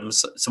bit older.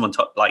 Someone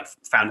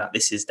found out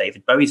this is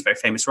David Bowie's very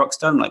famous rock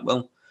star. I'm like,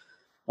 well,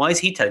 why is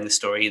he telling the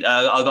story?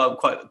 I got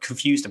quite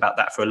confused about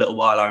that for a little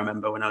while, I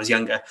remember, when I was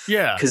younger.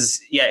 Yeah.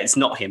 Because, it's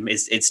not him.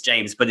 It's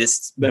James, but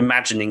it's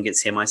imagining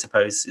it's him, I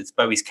suppose. It's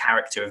Bowie's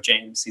character of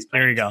James.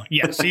 There you go.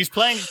 Yes, he's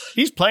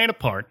playing a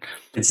part.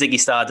 It's Ziggy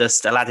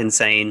Stardust, Aladdin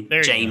Sane,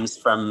 James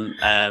from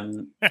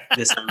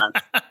this one.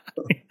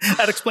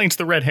 That explains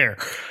the red hair.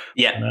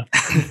 Yeah.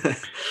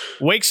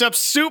 Wakes up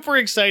super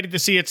excited to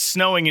see it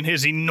snowing in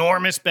his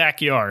enormous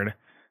backyard.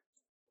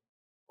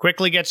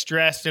 Quickly gets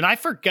dressed, and I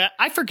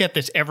forget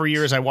this every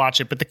year as I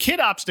watch it, but the kid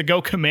opts to go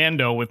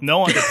commando with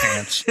no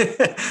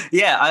underpants.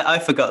 Yeah, I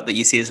forgot that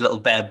you see his little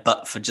bare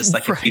butt for just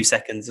like a few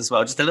seconds as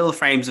well. Just the little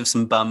frames of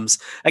some bums.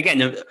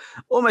 Again,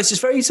 almost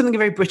just something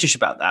very British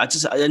about that.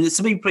 And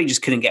some people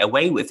just couldn't get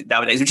away with it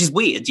nowadays, which is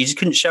weird. You just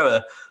couldn't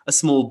show a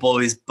small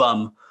boy's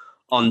bum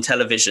on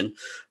television.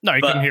 No,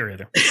 you couldn't hear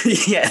either.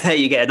 Yeah, there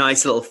you get a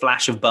nice little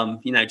flash of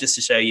bum, just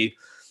to show you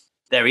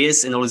there he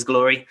is in all his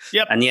glory.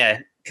 Yep. And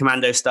yeah,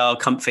 commando style,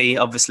 comfy,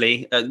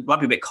 obviously.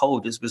 Might be a bit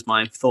cold, was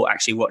my thought,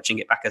 actually, watching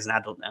it back as an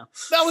adult now.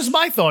 That was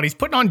my thought. He's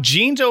putting on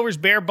jeans over his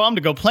bare bum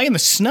to go play in the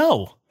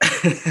snow.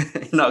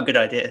 Not a good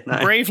idea, no.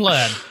 Brave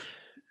lad.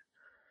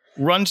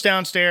 Runs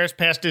downstairs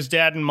past his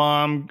dad and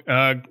mom,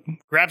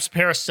 grabs a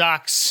pair of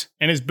socks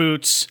and his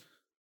boots.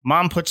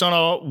 Mom puts on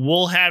a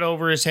wool hat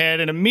over his head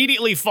and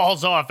immediately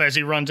falls off as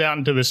he runs out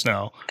into the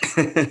snow.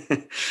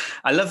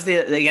 I love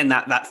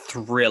that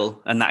thrill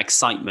and that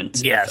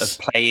excitement of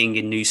playing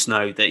in new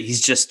snow, that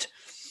he's just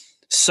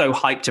so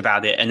hyped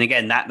about it. And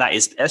again, that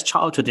is as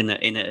childhood in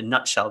a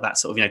nutshell. That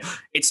sort of,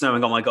 it's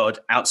snowing, oh my God,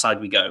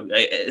 outside we go.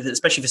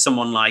 Especially for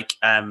someone like,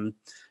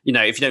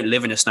 if you don't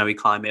live in a snowy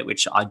climate,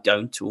 which I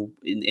don't, or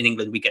in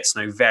England, we get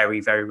snow very,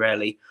 very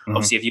rarely. Mm-hmm.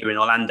 Obviously, if you're in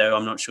Orlando,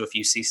 I'm not sure if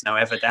you see snow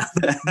ever down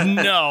there.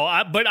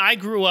 No, but I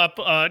grew up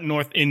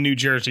north in New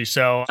Jersey,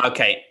 so...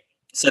 Okay,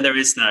 so there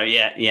is snow,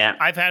 yeah.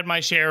 I've had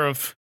my share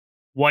of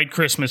white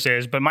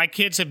Christmases, but my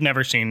kids have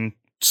never seen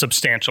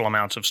substantial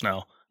amounts of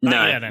snow.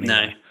 Not yet,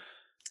 anyway.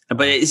 No.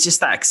 But it's just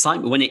that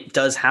excitement when it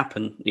does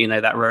happen,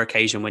 that rare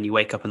occasion when you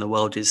wake up and the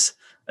world is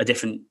a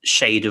different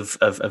shade of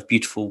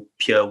beautiful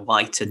pure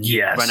white, and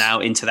run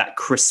out into that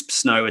crisp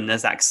snow, and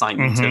there's that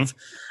excitement of,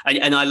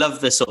 and I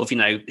love the sort of, you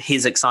know,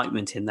 his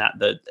excitement in that,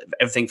 the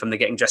everything from the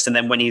getting dressed, and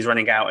then when he's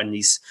running out and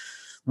he's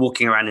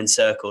walking around in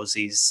circles,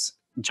 he's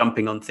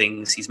jumping on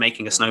things, he's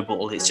making a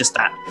snowball. It's just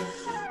that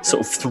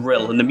sort of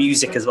thrill, and the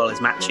music as well is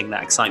matching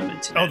that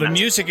excitement. The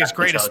music is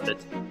great,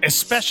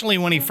 especially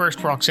when he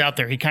first walks out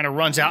there. He kind of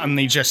runs out and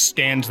he just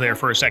stands there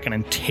for a second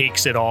and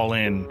takes it all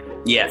in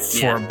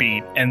for a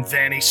beat, and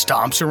then he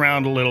stomps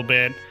around a little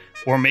bit,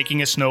 or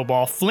making a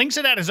snowball, flings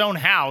it at his own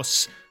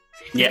house,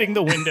 hitting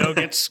the window,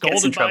 gets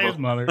scolded by his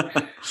mother.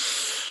 At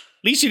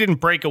least he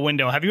didn't break a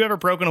window. Have you ever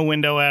broken a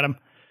window, Adam?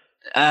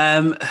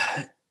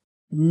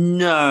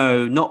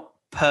 No, not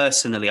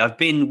personally. I've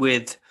been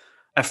with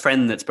a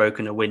friend that's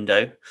broken a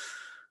window,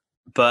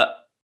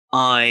 but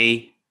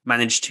I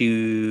managed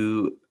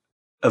to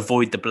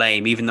avoid the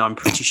blame, even though I'm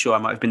pretty sure I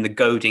might have been the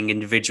goading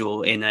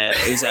individual it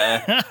was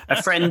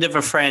a friend of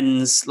a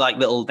friend's, like,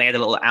 they had a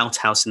little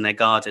outhouse in their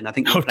garden. I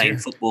think they were playing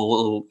football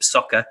or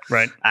soccer.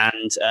 Right.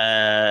 And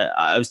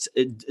I was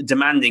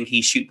demanding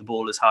he shoot the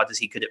ball as hard as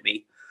he could at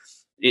me.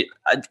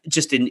 I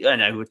just didn't, I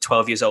don't know,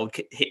 12 years old,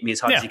 hit me as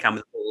hard as he can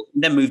with the ball,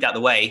 then moved out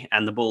the way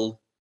and the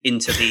ball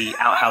into the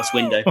outhouse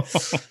window.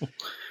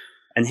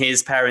 And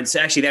his parents,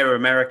 actually, they were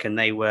American.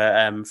 They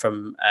were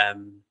from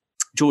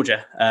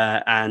Georgia,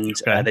 and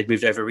they'd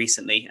moved over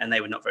recently, and they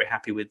were not very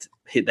happy with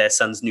their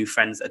son's new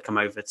friends that had come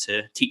over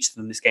to teach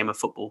them this game of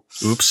football.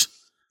 Oops.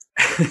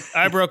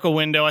 I broke a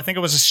window. I think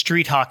it was a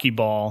street hockey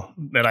ball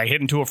that I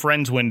hit into a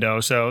friend's window,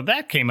 so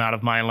that came out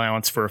of my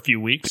allowance for a few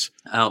weeks.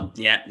 Oh,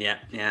 yeah.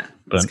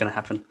 That's going to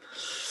happen.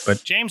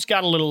 But James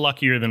got a little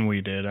luckier than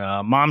we did.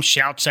 Mom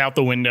shouts out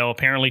the window,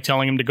 apparently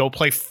telling him to go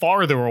play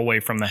farther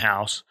away from the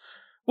house,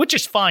 which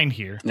is fine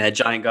here. In a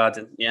giant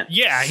garden, yeah.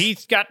 Yeah,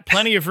 he's got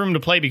plenty of room to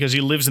play because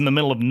he lives in the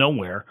middle of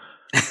nowhere.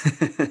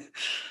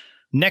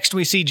 Next,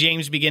 we see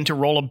James begin to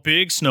roll a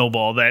big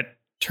snowball that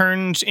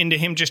turns into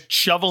him just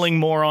shoveling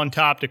more on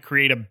top to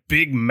create a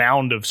big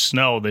mound of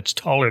snow that's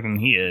taller than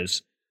he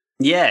is.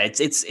 Yeah,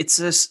 it's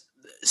a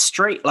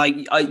straight,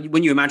 like,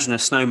 when you imagine a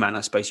snowman,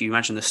 I suppose you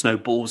imagine the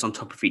snowballs on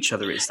top of each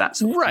other. It's that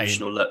sort of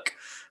traditional look.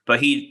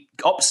 But he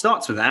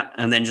starts with that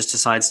and then just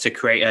decides to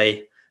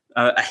create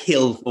a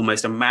hill,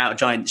 almost a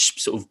giant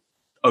sort of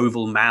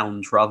oval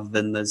mound, rather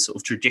than the sort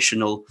of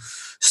traditional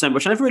snow,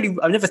 which I've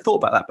never thought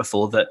about that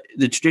before. That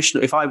the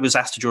traditional, if I was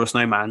asked to draw a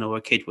snowman, or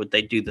a kid would,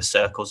 they'd do the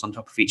circles on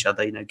top of each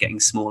other, you know, getting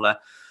smaller.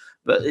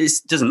 But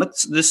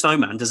the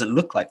snowman doesn't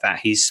look like that.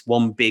 He's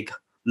one big,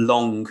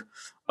 long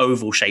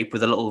oval shape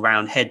with a little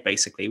round head,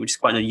 basically, which is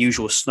quite an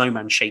unusual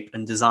snowman shape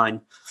and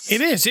design.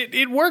 It is.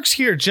 It works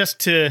here just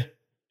to,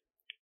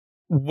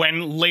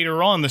 when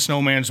later on the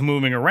snowman's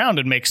moving around,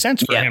 it makes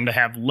sense for him to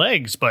have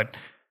legs. But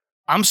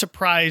I'm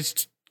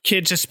surprised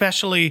kids,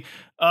 especially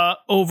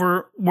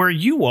over where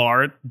you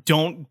are,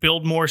 don't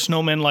build more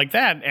snowmen like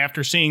that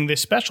after seeing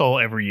this special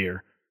every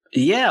year.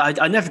 Yeah,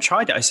 I never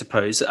tried it, I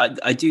suppose.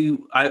 I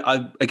do.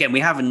 Again, we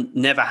haven't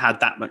never had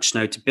that much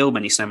snow to build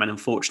many snowmen,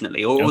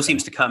 unfortunately. It all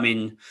seems to come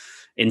in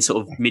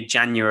sort of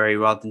mid-January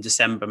rather than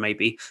December,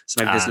 maybe.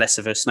 So maybe there's less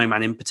of a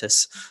snowman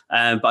impetus.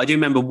 But I do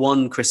remember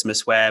one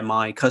Christmas where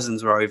my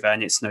cousins were over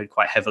and it snowed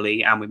quite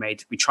heavily, and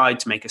we tried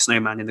to make a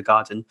snowman in the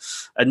garden,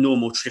 a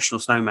normal traditional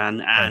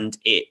snowman, and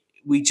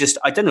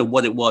I don't know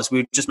what it was.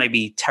 We were just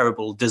maybe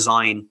terrible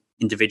design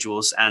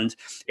individuals, and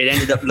it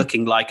ended up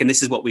looking like, and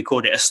this is what we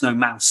called it, a snow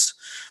mouse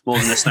more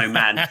than a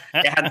snowman.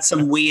 It had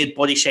some weird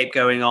body shape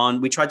going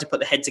on. We tried to put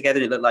the head together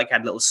and it looked like it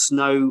had little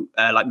snow,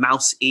 like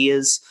mouse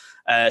ears.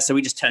 So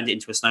we just turned it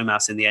into a snow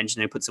mouse in the end,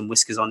 put some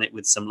whiskers on it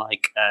with some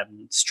like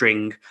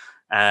string.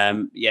 Put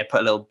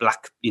a little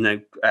black,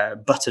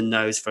 button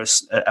nose for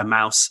a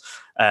mouse.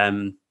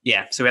 So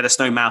we had a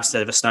snow mouse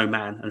instead of a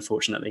snowman,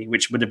 unfortunately,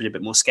 which would have been a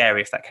bit more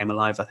scary if that came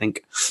alive, I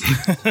think.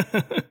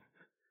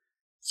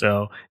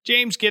 So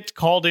James gets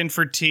called in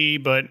for tea,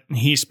 but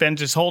he spends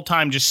his whole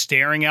time just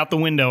staring out the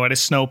window at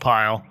his snow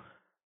pile.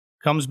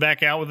 Comes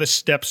back out with a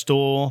step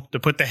stool to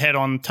put the head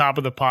on top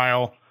of the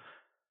pile,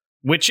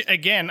 which,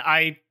 again,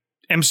 I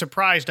am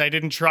surprised I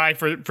didn't try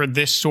for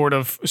this sort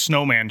of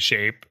snowman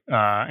shape.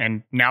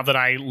 And now that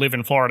I live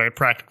in Florida, it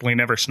practically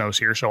never snows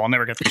here, so I'll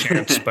never get the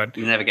chance. But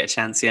you never get a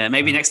chance, yeah.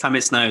 Maybe next time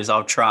it snows,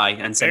 I'll try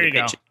and send a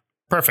picture. Go.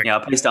 Perfect. Yeah,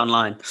 I'll post it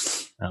online.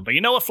 But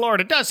you know what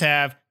Florida does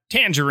have?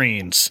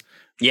 Tangerines.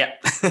 Yeah.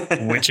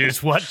 Which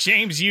is what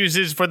James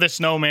uses for the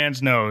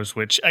snowman's nose,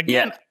 which,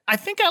 again, I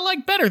think I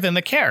like better than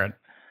the carrot.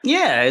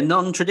 Yeah,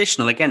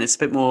 non-traditional. Again, it's a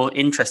bit more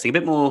interesting, a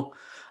bit more,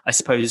 I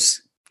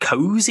suppose,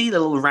 cozy, the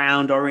little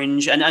round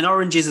orange. And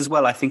oranges as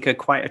well, I think, are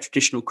quite a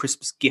traditional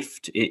Christmas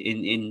gift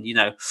in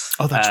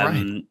Oh, that's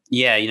right.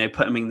 Yeah,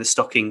 put them in the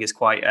stocking is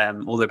quite,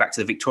 all the way back to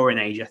the Victorian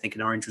age, I think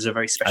an orange was a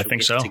very special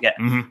gift to get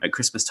at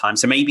Christmas time.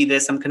 So maybe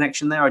there's some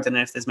connection there. I don't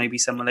know if there's maybe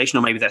some relation,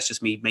 or maybe that's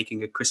just me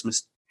making a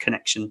Christmas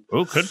connection.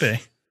 Oh, could be.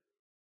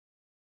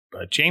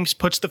 But James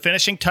puts the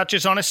finishing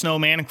touches on his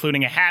snowman,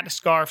 including a hat, a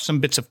scarf, some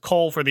bits of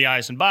coal for the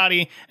eyes and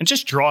body, and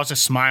just draws a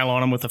smile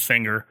on him with a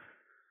finger.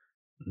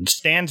 and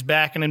stands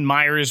back and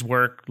admires his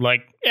work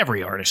like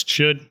every artist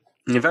should.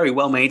 And a very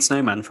well-made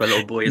snowman for a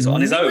little boy as well,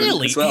 on his own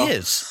really as well.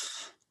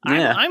 Is.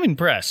 Yeah. I'm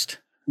impressed.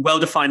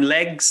 Well-defined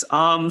legs,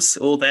 arms,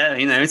 all there.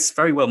 It's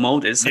very well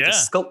molded. It's like a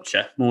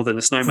sculpture more than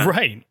a snowman.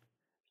 Right.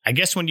 I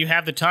guess when you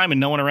have the time and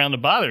no one around to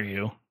bother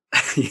you.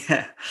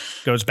 Yeah.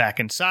 Goes back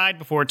inside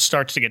before it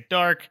starts to get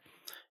dark.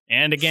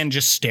 And again,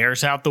 just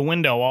stares out the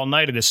window all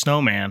night at his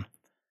snowman.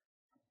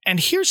 And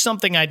here's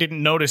something I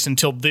didn't notice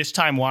until this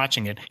time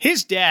watching it.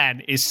 His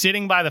dad is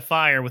sitting by the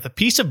fire with a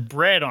piece of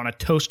bread on a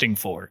toasting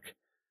fork.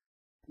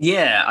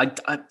 Yeah,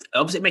 I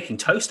obviously making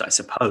toast, I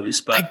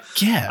suppose, but I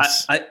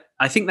guess.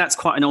 I think that's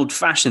quite an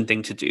old-fashioned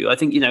thing to do. I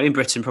think, in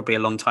Britain, probably a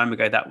long time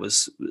ago, that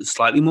was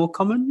slightly more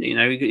common.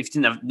 If you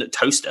didn't have the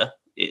toaster,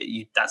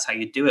 that's how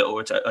you do it,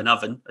 or an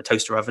oven, a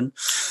toaster oven.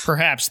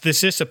 Perhaps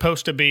this is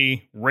supposed to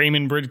be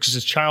Raymond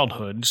Briggs'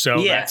 childhood,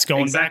 so that's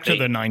going back to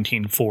the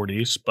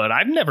 1940s. But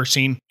I've never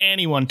seen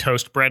anyone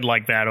toast bread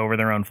like that over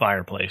their own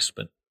fireplace.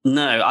 But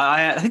no,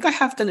 I think I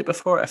have done it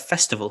before at a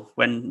festival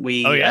when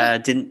we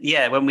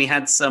when we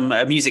had some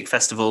music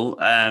festival.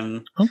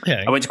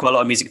 Okay. I went to quite a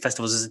lot of music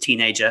festivals as a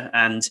teenager,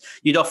 and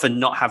you'd often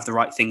not have the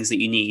right things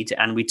that you need.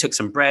 And we took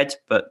some bread,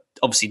 but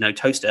obviously no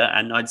toaster.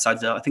 And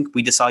I think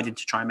we decided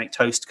to try and make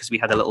toast because we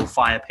had a little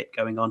fire pit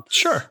going on.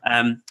 Sure.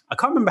 I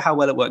can't remember how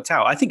well it worked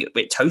out. I think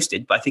it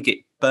toasted, but I think it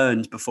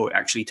burned before it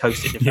actually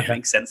toasted, if that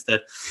makes sense.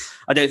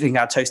 I don't think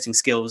our toasting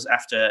skills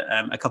after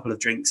a couple of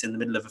drinks in the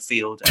middle of a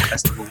field at a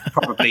festival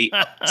probably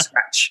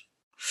scratch.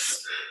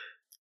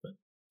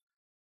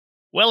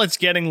 Well, it's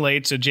getting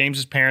late, so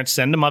James's parents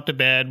send him up to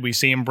bed. We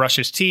see him brush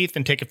his teeth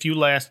and take a few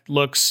last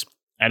looks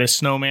at his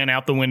snowman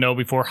out the window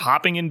before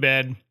hopping in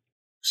bed.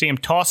 See him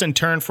toss and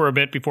turn for a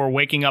bit before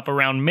waking up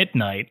around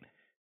midnight.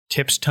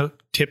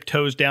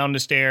 Tiptoes down the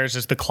stairs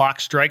as the clock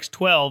strikes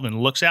 12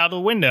 and looks out the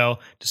window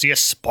to see a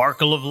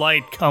sparkle of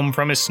light come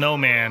from his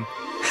snowman,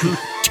 who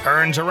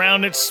turns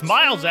around and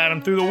smiles at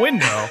him through the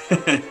window.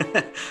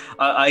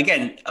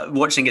 Again,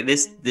 watching it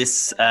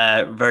this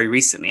very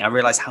recently, I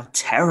realized how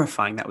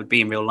terrifying that would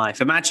be in real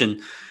life. Imagine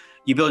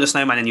you build a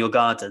snowman in your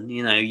garden.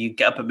 You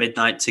get up at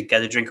midnight to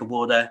get a drink of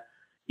water.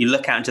 You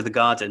look out into the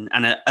garden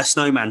and a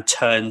snowman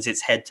turns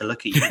its head to look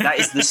at you. That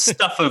is the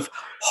stuff of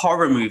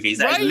horror movies.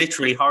 That is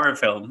literally horror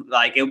film.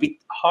 Like, it would be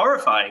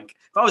horrifying.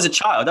 If I was a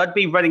child, I'd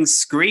be running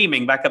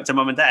screaming back up to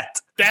mom and dad.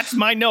 That's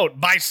my note.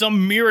 By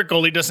some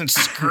miracle, he doesn't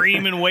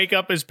scream and wake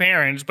up his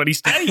parents, but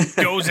instead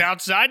he goes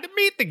outside to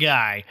meet the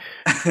guy.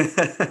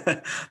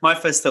 My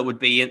first thought would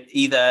be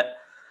either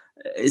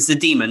it's the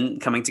demon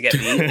coming to get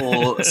me,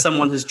 or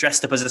someone who's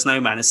dressed up as a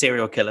snowman, a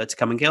serial killer, to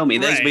come and kill me.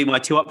 Those would be my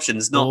two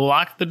options. Not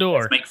lock the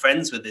door. Let's make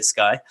friends with this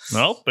guy.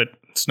 Well, but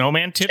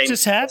snowman tips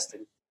his hat.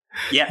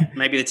 Yeah,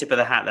 maybe the tip of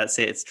the hat. That's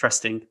it. It's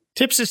trusting.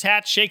 Tips his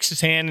hat, shakes his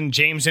hand, and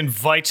James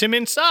invites him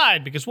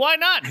inside because why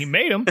not? He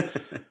made him.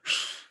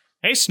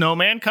 Hey,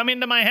 snowman, come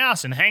into my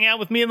house and hang out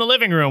with me in the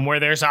living room where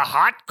there's a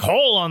hot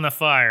coal on the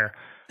fire.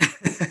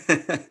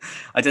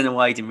 I don't know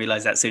why he didn't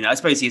realize that sooner. I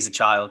suppose he's a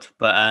child,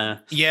 but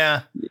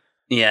yeah.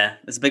 Yeah,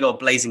 there's a big old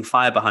blazing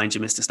fire behind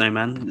you, Mr.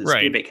 Snowman. Just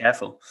be a bit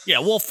careful. Yeah,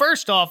 well,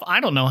 first off, I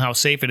don't know how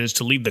safe it is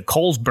to leave the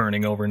coals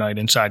burning overnight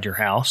inside your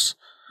house.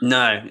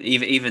 No,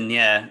 even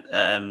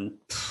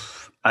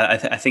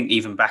I think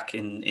even back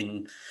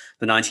in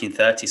the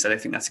 1930s, I don't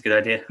think that's a good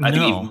idea. I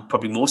think even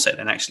probably more so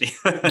than actually.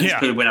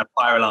 People went up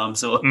fire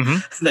alarms or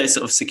those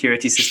sort of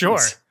security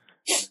systems.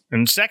 Sure.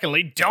 And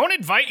secondly, don't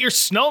invite your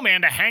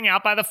snowman to hang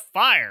out by the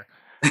fire.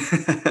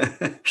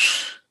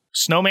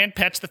 Snowman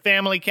pets the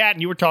family cat,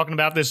 and you were talking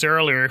about this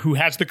earlier, who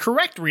has the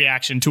correct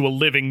reaction to a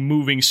living,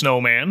 moving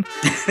snowman.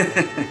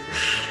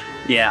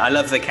 Yeah, I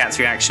love the cat's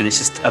reaction. It's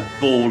just a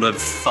ball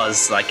of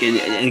fuzz.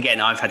 And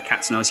again, I've had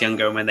cats when I was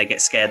younger, and when they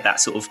get scared, that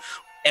sort of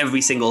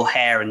every single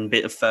hair and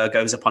bit of fur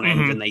goes up on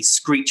end, and they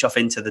screech off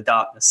into the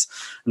darkness.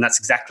 And that's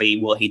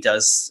exactly what he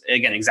does.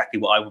 Again,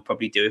 exactly what I would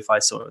probably do if I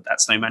saw that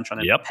snowman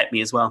trying to pet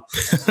me as well.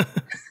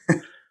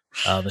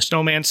 The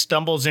snowman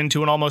stumbles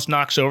into and almost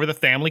knocks over the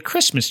family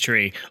Christmas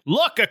tree.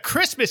 Look, a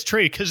Christmas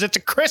tree, because it's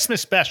a Christmas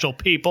special,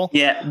 people.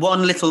 Yeah,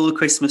 one little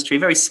Christmas tree,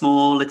 very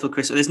small little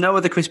Christmas. There's no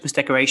other Christmas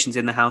decorations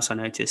in the house, I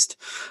noticed,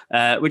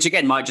 which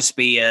again might just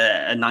be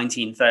a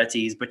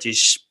 1930s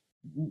British,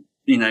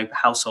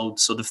 household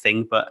sort of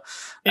thing. But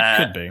it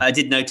could be. I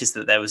did notice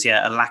that there was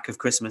a lack of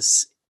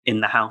Christmas in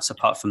the house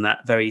apart from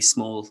that very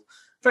small,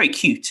 very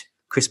cute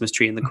Christmas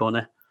tree in the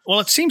corner. Well,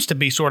 it seems to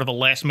be sort of a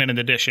last-minute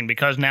addition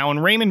because now in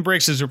Raymond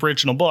Briggs'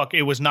 original book,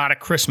 it was not a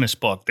Christmas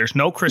book. There's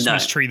no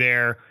Christmas tree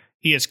there.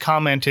 He has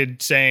commented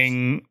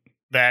saying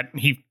that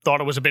he thought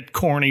it was a bit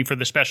corny for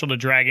the special to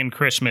drag in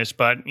Christmas,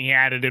 but he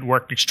added it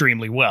worked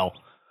extremely well.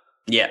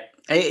 Yeah.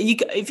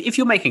 If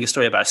you're making a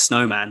story about a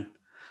snowman,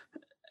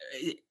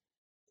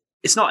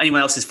 it's not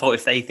anyone else's fault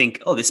if they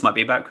think, oh, this might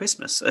be about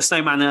Christmas. A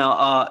snowman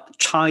are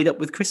tied up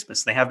with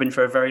Christmas. They have been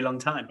for a very long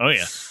time. Oh,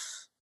 yeah.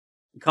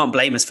 You can't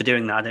blame us for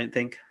doing that, I don't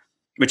think.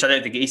 Which I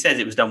don't think he says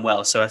it was done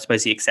well, so I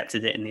suppose he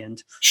accepted it in the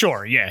end.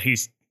 Sure, yeah,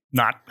 he's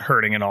not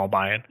hurting at all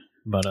by it.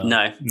 But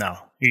no,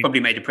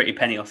 Probably made a pretty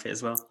penny off it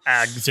as well.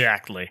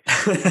 Exactly.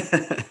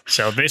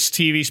 So this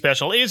TV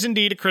special is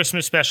indeed a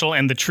Christmas special,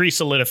 and the tree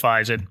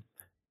solidifies it.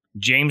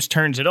 James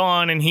turns it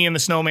on, and he and the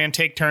snowman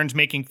take turns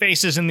making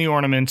faces in the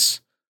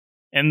ornaments.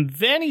 And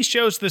then he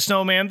shows the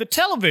snowman the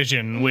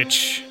television,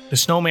 which the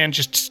snowman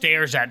just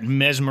stares at,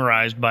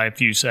 mesmerized by a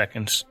few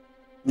seconds.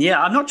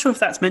 Yeah, I'm not sure if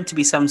that's meant to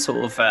be some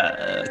sort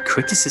of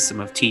criticism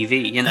of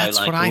TV. You know, That's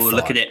like, what I oh,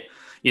 look thought. at it,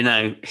 you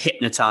know,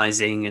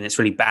 hypnotizing, and it's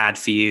really bad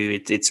for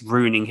you. It's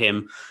ruining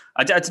him.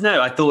 I don't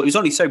know. I thought it was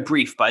only so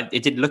brief, but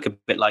it did look a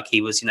bit like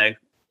he was, you know,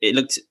 it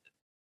looked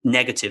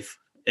negative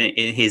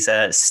in his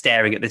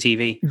staring at the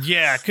TV.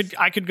 Yeah,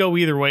 I could go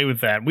either way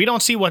with that. We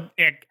don't see what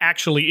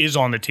actually is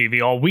on the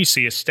TV. All we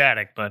see is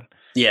static, but...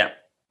 Yeah,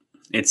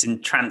 it's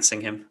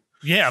entrancing him.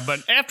 Yeah, but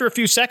after a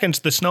few seconds,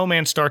 the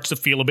snowman starts to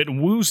feel a bit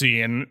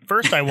woozy, and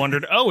first I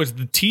wondered, oh, is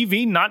the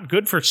TV not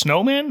good for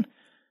snowmen?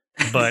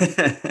 But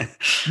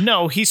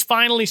no, he's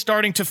finally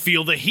starting to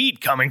feel the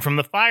heat coming from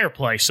the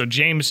fireplace, so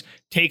James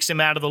takes him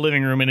out of the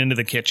living room and into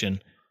the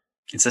kitchen.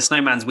 It's a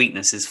snowman's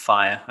weakness is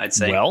fire, I'd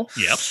say. Well,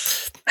 yep.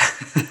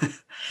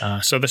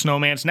 So the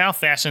snowman's now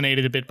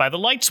fascinated a bit by the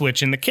light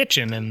switch in the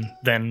kitchen and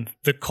then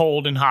the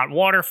cold and hot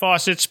water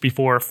faucets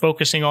before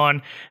focusing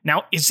on,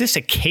 now, is this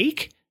a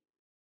cake?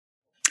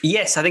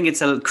 Yes, I think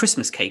it's a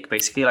Christmas cake,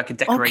 basically, like a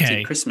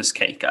decorated Christmas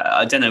cake.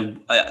 I don't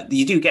know.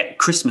 You do get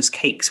Christmas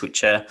cakes,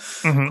 which are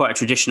quite a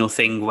traditional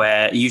thing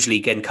where usually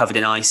again covered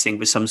in icing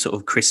with some sort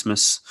of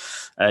Christmas,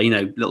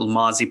 little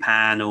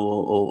marzipan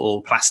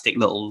or plastic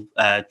little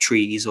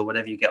trees or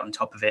whatever you get on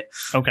top of it.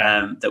 Okay.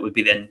 That would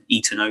be then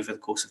eaten over the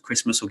course of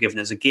Christmas or given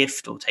as a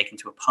gift or taken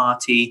to a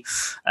party.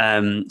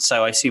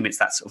 So I assume it's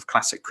that sort of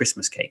classic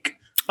Christmas cake.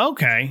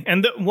 Okay,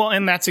 and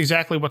that's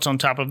exactly what's on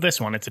top of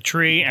this one. It's a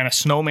tree and a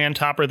snowman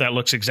topper that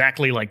looks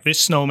exactly like this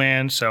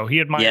snowman, so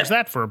he admires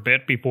that for a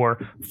bit before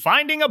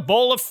finding a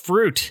bowl of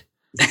fruit.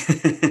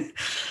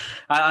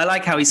 I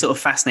like how he's sort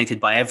of fascinated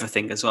by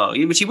everything as well,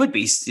 which he would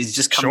be. He's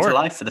just come to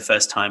life for the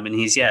first time, and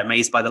he's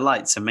amazed by the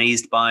lights,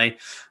 amazed by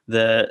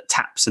the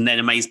taps, and then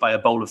amazed by a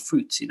bowl of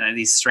fruit. You know,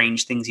 these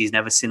strange things he's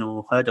never seen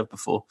or heard of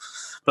before.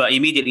 But he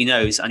immediately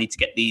knows, I need to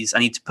get these. I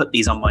need to put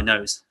these on my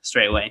nose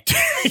straight away.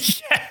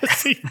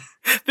 Yes,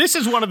 this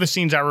is one of the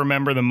scenes I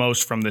remember the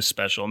most from this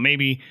special.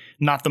 Maybe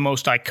not the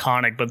most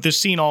iconic, but this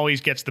scene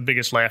always gets the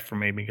biggest laugh for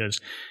me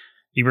because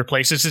he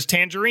replaces his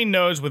tangerine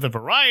nose with a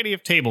variety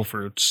of table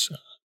fruits.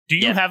 Do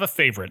you have a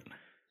favorite?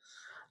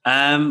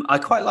 I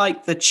quite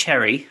like the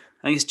cherry.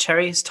 I think it's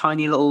cherry. It's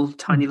tiny little one.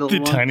 Tiny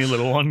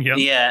little one,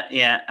 yeah.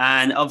 Yeah.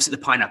 And obviously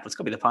the pineapple. It's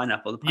got to be the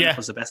pineapple. The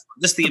pineapple's the best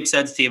one. Just the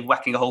absurdity of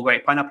whacking a whole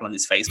great pineapple on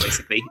his face,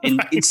 basically.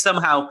 And it's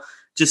somehow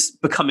just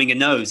becoming a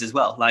nose as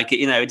well. Like,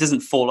 it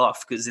doesn't fall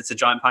off because it's a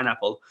giant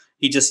pineapple.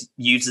 He just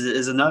uses it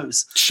as a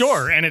nose.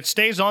 Sure, and it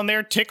stays on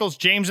there, tickles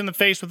James in the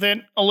face with it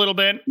a little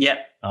bit. Yeah.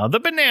 The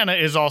banana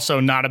is also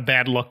not a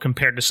bad look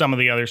compared to some of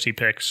the others he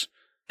picks.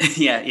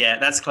 Yeah,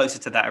 that's closer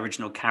to that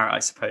original carrot, I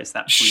suppose.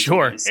 That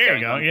sure, there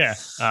you go, yeah.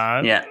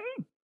 Yeah.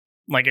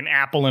 Like an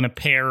apple and a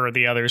pear or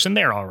the others, and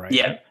they're all right.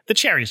 Yeah. The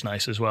cherry's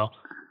nice as well.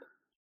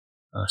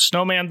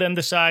 Snowman then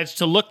decides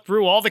to look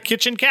through all the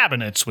kitchen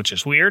cabinets, which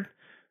is weird.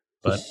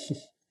 But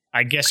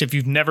I guess if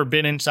you've never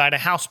been inside a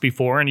house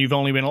before and you've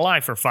only been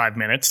alive for 5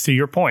 minutes, to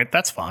your point,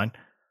 that's fine.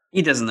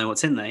 He doesn't know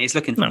what's in there. He's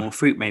looking for more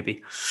fruit,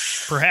 maybe.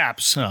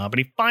 Perhaps, but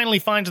he finally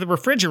finds the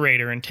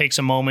refrigerator and takes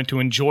a moment to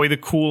enjoy the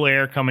cool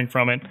air coming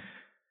from it.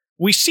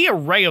 We see a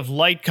ray of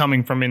light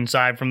coming from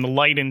inside, from the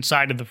light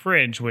inside of the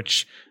fridge,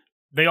 which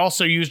they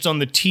also used on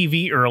the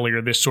TV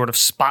earlier, this sort of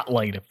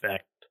spotlight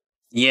effect.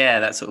 Yeah,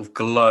 that sort of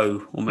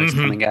glow almost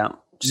coming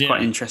out. Just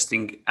quite an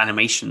interesting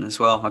animation as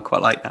well. I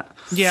quite like that.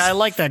 Yeah, I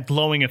like that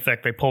glowing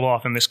effect they pulled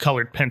off in this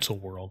colored pencil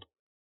world.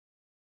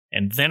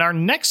 And then our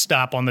next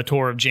stop on the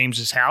tour of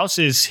James's house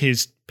is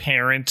his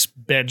parents'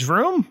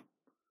 bedroom.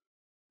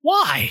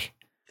 Why?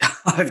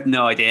 I have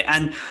no idea.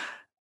 And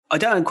I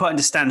don't quite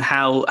understand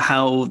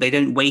how they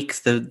don't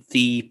wake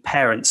the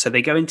parents. So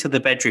they go into the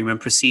bedroom and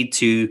proceed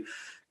to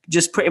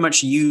just pretty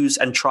much use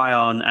and try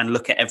on and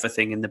look at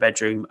everything in the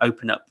bedroom,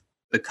 open up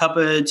the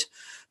cupboard,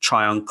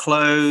 try on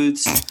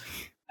clothes,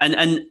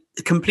 and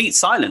complete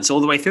silence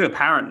all the way through,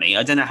 apparently.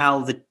 I don't know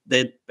how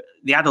the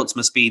adults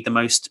must be the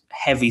most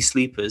heavy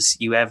sleepers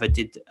you ever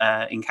did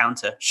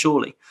encounter,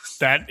 surely.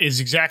 That is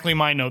exactly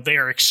my note. They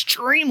are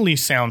extremely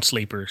sound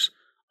sleepers.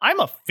 I'm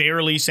a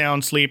fairly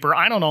sound sleeper.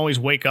 I don't always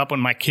wake up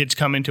when my kids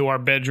come into our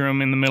bedroom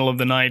in the middle of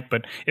the night,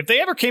 but if they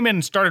ever came in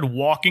and started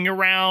walking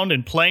around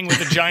and playing with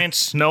a giant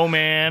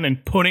snowman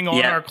and putting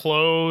on our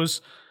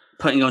clothes.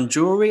 Putting on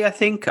jewelry, I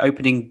think,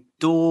 opening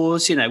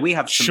doors. We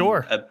have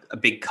a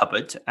big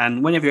cupboard,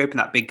 and whenever you open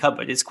that big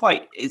cupboard, it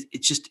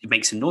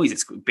makes a noise.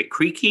 It's a bit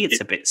creaky.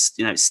 It's a bit,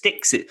 it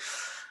sticks.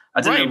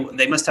 I don't know.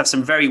 They must have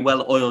some very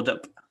well oiled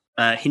up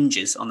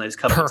hinges on those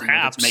cupboards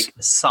to make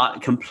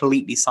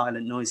completely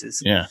silent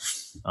noises. Yeah.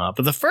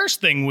 But the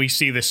first thing we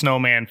see the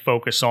snowman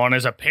focus on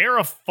is a pair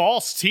of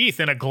false teeth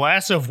in a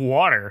glass of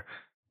water.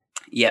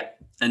 Yeah.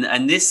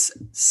 And this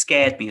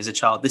scared me as a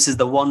child. This is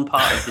the one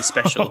part of the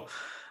special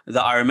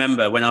that I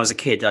remember when I was a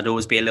kid, I'd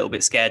always be a little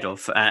bit scared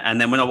of.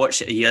 And then when I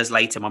watched it years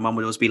later, my mum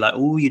would always be like,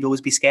 "Oh, you'd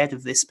always be scared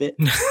of this bit."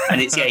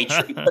 And it's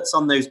he puts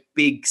on those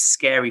big,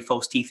 scary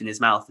false teeth in his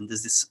mouth and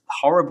does this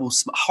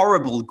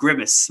horrible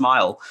grimace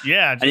smile.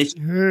 Yeah, and it's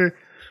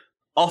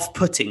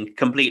off-putting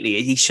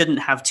completely. He shouldn't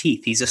have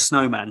teeth. He's a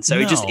snowman, so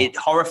it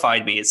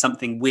horrified me. It's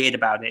something weird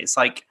about it. It's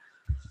like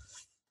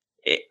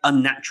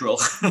unnatural.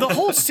 The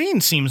whole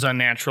scene seems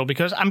unnatural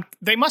because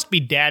they must be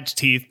dad's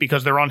teeth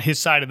because they're on his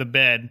side of the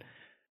bed.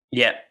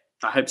 Yeah,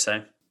 I hope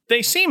so.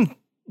 They seem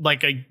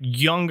like a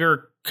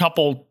younger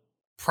couple,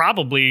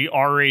 probably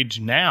our age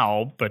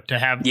now, but to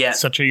have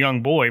such a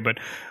young boy. But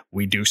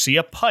we do see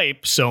a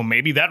pipe, so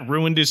maybe that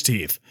ruined his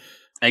teeth.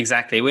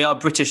 Exactly.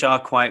 British are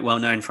quite well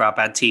known for our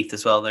bad teeth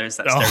as well. There is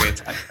that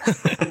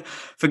stereotype.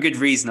 For good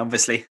reason,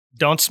 obviously.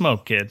 Don't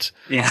smoke, kids.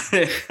 Yeah.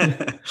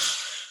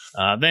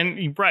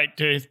 Then, right,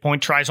 to his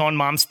point, tries on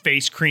mom's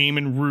face cream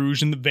and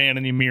rouge in the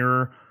vanity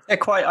mirror. Yeah,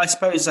 quite, I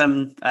suppose,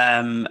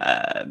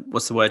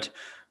 what's the word?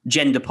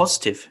 Gender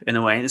positive in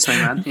a way, the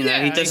snowman. You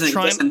know, he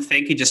doesn't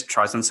think, he just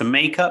tries on some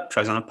makeup,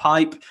 tries on a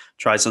pipe,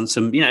 tries on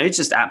some, it's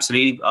just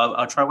absolutely,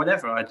 I'll try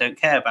whatever. I don't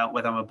care about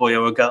whether I'm a boy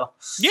or a girl.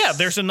 Yeah,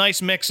 there's a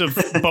nice mix of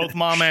both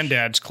mom and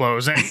dad's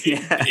clothes. And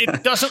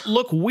it doesn't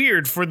look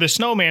weird for the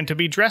snowman to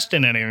be dressed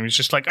in anything. It's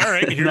just like, all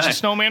right, here's a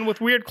snowman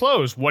with weird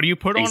clothes. What do you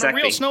put on a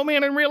real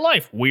snowman in real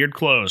life? Weird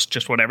clothes,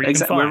 just whatever you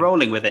can find. We're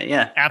rolling with it,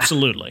 yeah.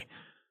 Absolutely.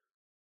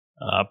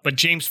 But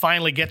James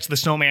finally gets the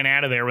snowman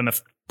out of there when the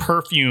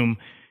perfume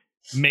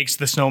makes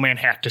the snowman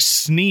have to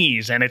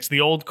sneeze, and it's the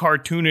old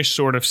cartoonish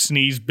sort of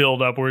sneeze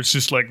buildup where it's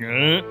just like,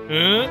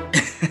 and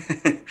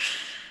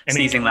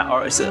sneezing that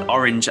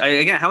orange.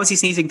 Again, how is he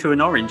sneezing through an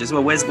orange as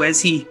well?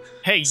 Where's he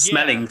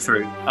smelling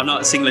through? I'm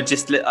not saying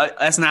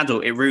as an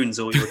adult, it ruins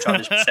all your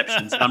childish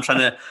perceptions. I'm trying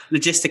to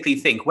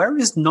logistically think, where are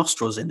his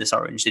nostrils in this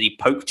orange? Did he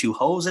poke 2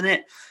 holes in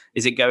it?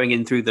 Is it going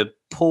in through the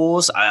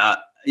pores?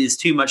 Is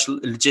too much.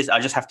 I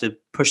just have to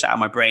push that out of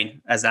my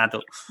brain as an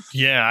adult.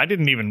 Yeah, I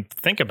didn't even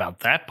think about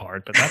that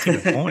part, but that's a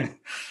good point.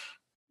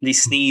 They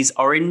sneeze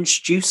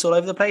orange juice all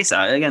over the place.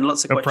 Again,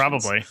 lots of questions.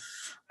 Probably.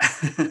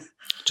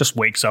 Just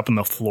wakes up and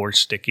the floor's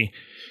sticky.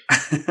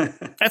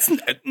 That's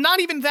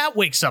not even that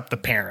wakes up the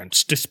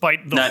parents,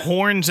 despite the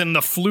horns and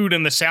the flute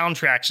and the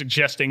soundtrack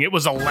suggesting it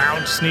was a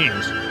loud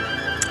sneeze.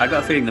 I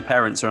got a feeling the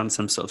parents are on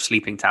some sort of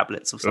sleeping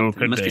tablets or something.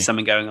 There must be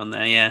something going on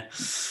there. Yeah.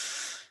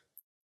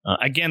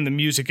 Again, the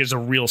music is a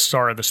real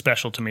star of the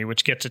special to me,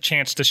 which gets a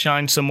chance to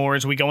shine some more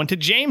as we go into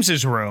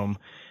James's room.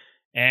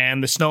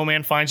 And the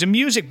snowman finds a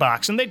music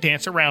box, and they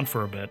dance around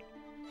for a bit.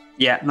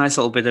 Yeah, nice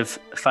little bit of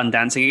fun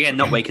dancing. Again,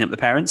 not waking up the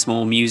parents,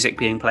 more music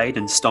being played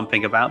and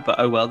stomping about. But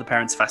oh well, the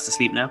parents are fast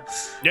asleep now.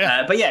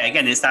 Yeah. But yeah,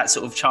 again, it's that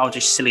sort of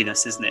childish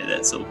silliness, isn't it?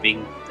 That sort of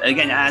being,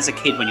 again, as a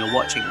kid when you're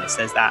watching this,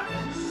 there's that,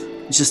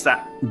 just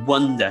that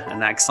wonder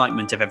and that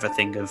excitement of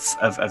everything,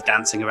 of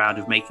dancing around,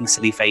 of making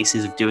silly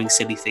faces, of doing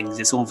silly things.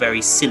 It's all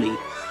very silly.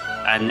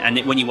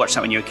 And when you watch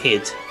that when you're a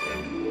kid,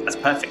 that's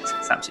perfect.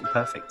 It's absolutely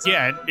perfect.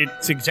 Yeah,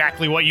 it's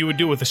exactly what you would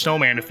do with a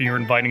snowman if you're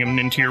inviting him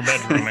into your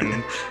bedroom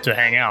and to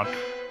hang out.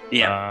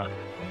 Yeah.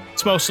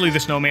 It's mostly the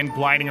snowman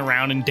gliding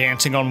around and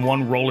dancing on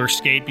one roller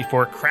skate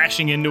before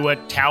crashing into a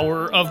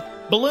tower of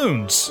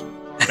balloons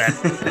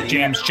that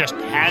James just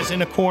has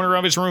in a corner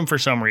of his room for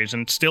some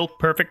reason, still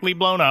perfectly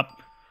blown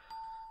up.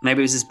 Maybe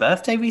it was his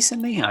birthday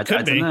recently? I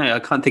don't know. I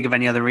can't think of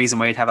any other reason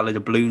why you'd have a load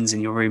of balloons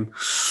in your room.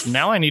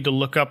 Now I need to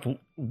look up,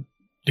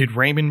 did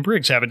Raymond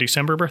Briggs have a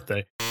December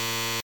birthday?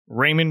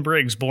 Raymond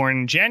Briggs,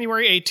 born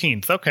January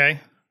 18th.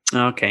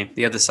 Okay,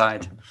 the other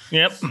side.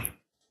 Yep.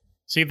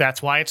 See,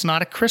 that's why it's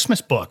not a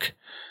Christmas book.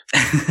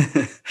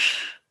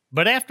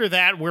 But after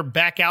that, we're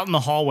back out in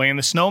the hallway, and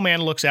the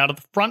snowman looks out of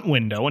the front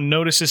window and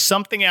notices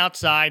something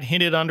outside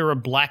hidden under a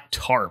black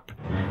tarp.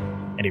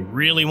 And he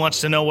really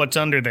wants to know what's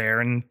under there,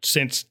 and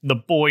since the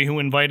boy who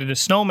invited a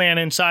snowman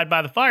inside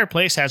by the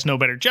fireplace has no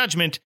better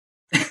judgment,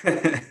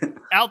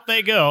 out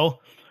they go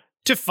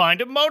to find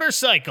a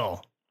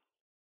motorcycle.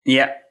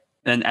 Yeah,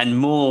 and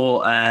more,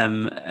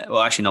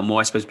 well, actually not more,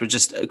 I suppose, but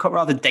just a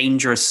rather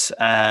dangerous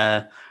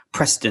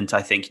precedent,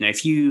 I think.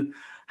 If you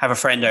have a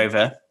friend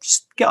over,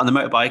 just get on the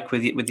motorbike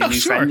with your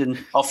new friend and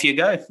off you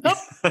go. Nope.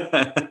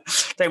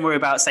 Don't worry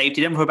about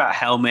safety, don't worry about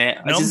helmet.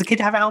 Nope. Does the kid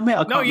have a helmet?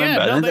 I can't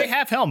remember. No, they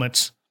have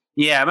helmets.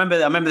 Yeah, I remember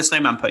the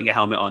snowman putting a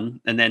helmet on,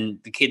 and then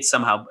the kid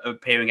somehow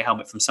appearing a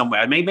helmet from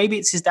somewhere. Maybe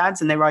it's his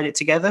dad's, and they ride it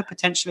together.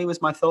 Potentially,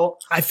 was my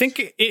thought. I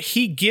think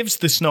he gives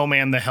the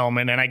snowman the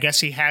helmet, and I guess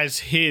he has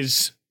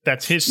his.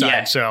 That's his side.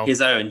 Yeah, so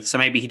his own. So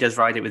maybe he does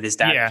ride it with his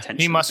dad. Yeah,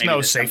 potentially. he must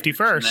know safety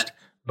first.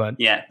 But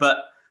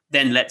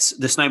then lets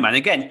the snowman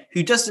again,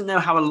 who doesn't know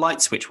how a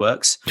light switch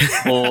works,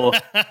 or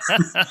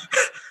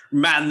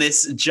man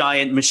this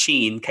giant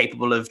machine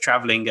capable of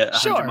traveling at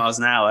 100 miles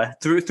an hour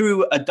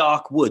through a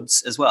dark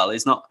woods as well.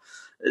 It's not.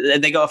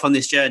 They go off on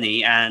this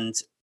journey and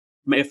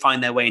may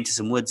find their way into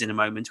some woods in a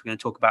moment. We're going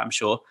to talk about, I'm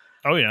sure.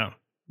 Oh, yeah.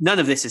 None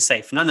of this is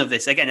safe. None of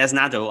this. Again, as an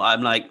adult,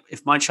 I'm like,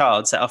 if my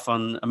child set off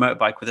on a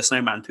motorbike with a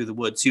snowman through the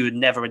woods who had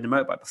never ridden a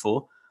motorbike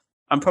before,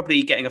 I'm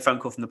probably getting a phone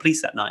call from the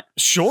police that night.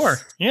 Sure.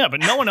 Yeah, but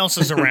no one else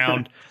is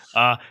around.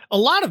 A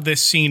lot of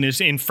this scene is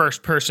in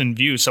first-person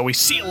view, so we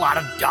see a lot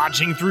of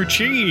dodging through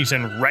trees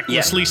and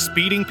recklessly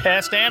speeding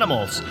past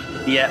animals.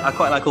 Yeah, I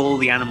quite like all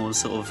the animals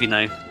sort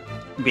of,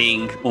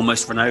 being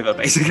almost run over,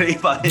 basically,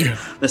 by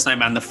the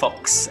snowman, the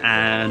fox,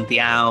 and the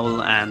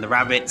owl, and the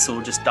rabbits,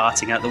 all just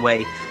darting out the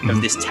way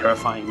of this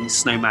terrifying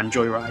snowman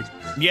joyride.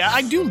 Yeah,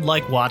 I do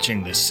like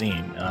watching this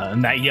scene.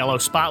 And that yellow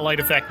spotlight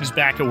effect is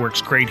back. It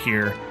works great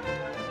here.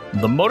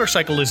 The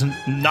motorcycle is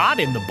not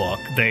in the book.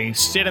 They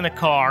sit in the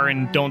car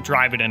and don't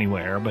drive it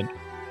anywhere. But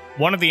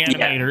one of the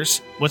animators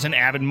was an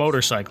avid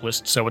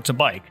motorcyclist, so it's a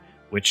bike,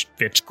 which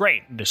fits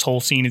great. This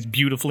whole scene is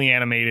beautifully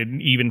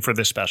animated, even for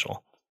this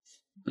special.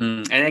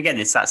 And again,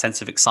 it's that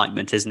sense of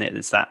excitement, isn't it?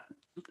 It's that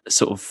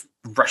sort of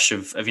rush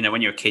of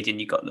when you're a kid and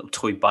you've got little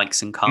toy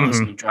bikes and cars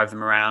and you drive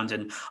them around.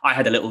 And I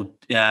had a little,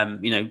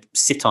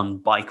 sit-on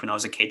bike when I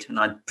was a kid, and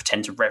I'd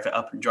pretend to rev it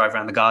up and drive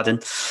around the garden.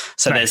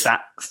 So there's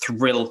that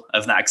thrill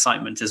of that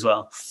excitement as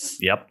well.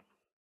 Yep.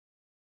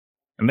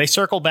 And they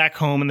circle back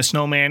home, and the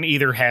snowman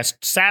either has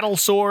saddle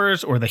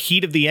sores or the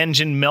heat of the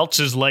engine melts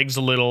his legs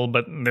a little,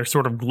 but they're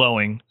sort of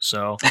glowing.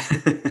 So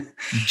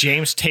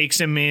James takes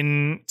him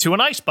in to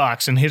an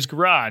icebox in his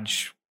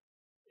garage.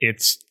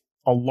 It's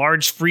a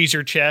large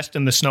freezer chest,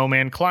 and the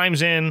snowman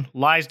climbs in,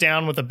 lies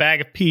down with a bag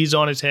of peas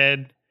on his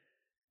head.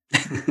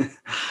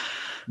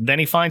 Then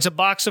he finds a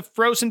box of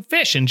frozen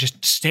fish and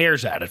just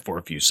stares at it for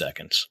a few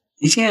seconds.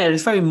 Yeah,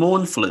 it's very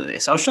mournful in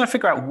this. I was trying to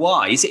figure out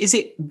why. Is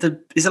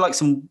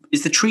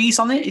the trees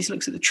on it? He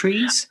looks at the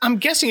trees. I'm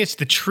guessing it's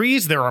the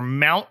trees. There are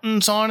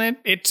mountains on it.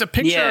 It's a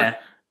picture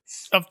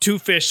of two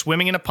fish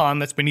swimming in a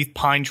pond that's beneath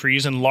pine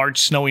trees and large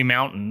snowy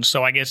mountains.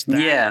 So I guess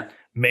that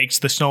makes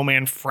the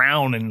snowman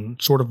frown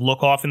and sort of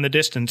look off in the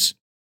distance.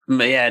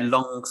 But yeah,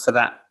 long for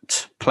that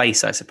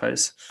place, I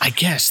suppose. I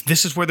guess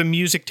this is where the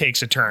music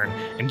takes a turn,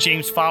 and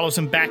James follows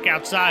him back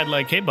outside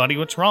like, "Hey, buddy,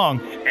 what's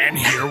wrong?" And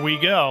here we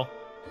go.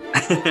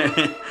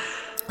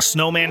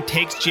 Snowman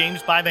takes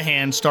James by the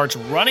hand, starts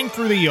running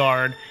through the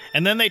yard,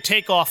 and then they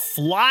take off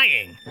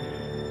flying.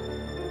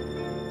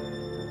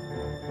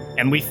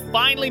 And we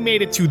finally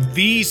made it to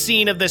the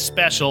scene of this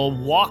special,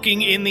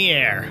 walking in the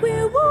air.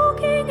 We're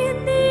walking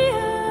in the air.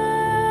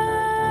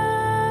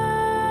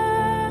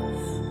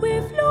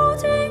 We're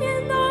floating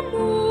in the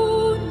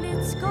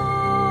moonlit sky.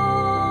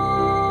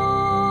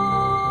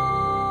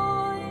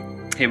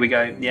 Here we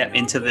go. Yeah,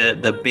 into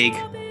the big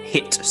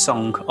hit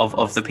song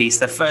of the piece.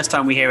 The first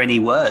time we hear any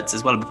words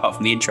as well, apart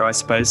from the intro, I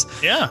suppose,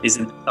 is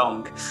in the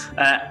song.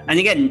 And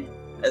again,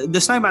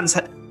 the snowman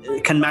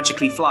can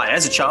magically fly.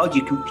 As a child,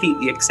 you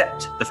completely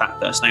accept the fact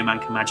that a snowman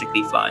can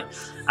magically fly.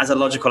 As a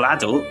logical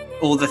adult,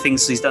 all the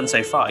things he's done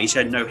so far, he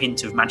showed no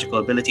hint of magical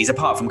abilities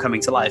apart from coming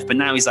to life. But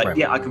now he's like,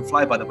 I can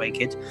fly, by the way,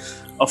 kid.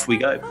 Off we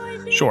go.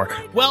 Sure.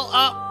 Well,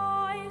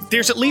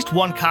 there's at least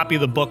one copy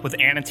of the book with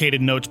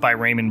annotated notes by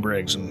Raymond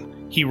Briggs,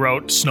 and he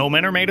wrote,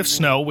 "Snowmen are made of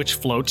snow, which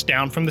floats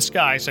down from the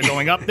sky, so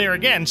going up there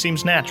again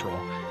seems natural."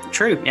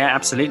 True. Yeah,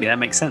 absolutely. That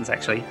makes sense,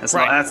 actually. That's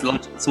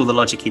all the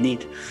logic you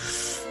need.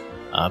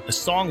 The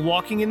song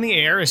Walking in the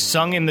Air is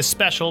sung in the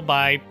special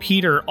by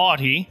Peter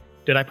Auty.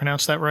 Did I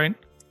pronounce that right?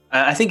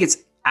 I think it's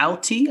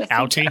Auty.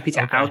 Auty?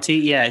 Peter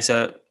Auty.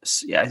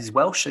 Yeah, he's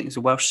Welsh. I think he's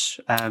a Welsh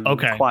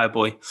choir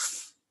boy.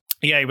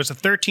 Yeah, he was a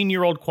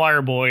 13-year-old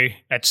choir boy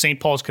at St.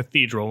 Paul's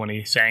Cathedral when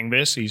he sang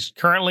this. He's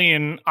currently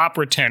an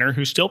opera tenor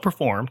who still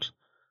performs.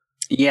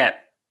 Yeah.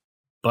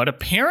 But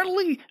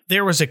apparently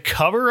there was a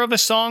cover of a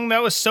song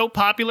that was so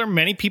popular,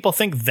 many people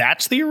think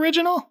that's the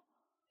original.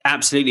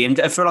 Absolutely. And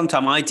for a long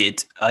time I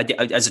did.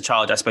 As a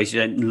child, I suppose you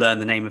don't learn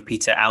the name of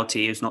Peter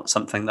Auty. It was not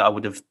something that I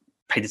would have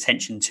paid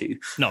attention to.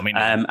 No, I mean...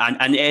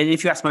 And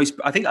if you ask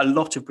I think a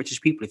lot of British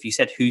people, if you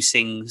said who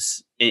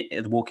sings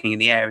Walking in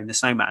the Air in the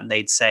Snowman,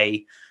 they'd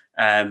say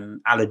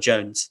Aled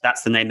Jones.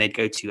 That's the name they'd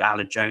go to,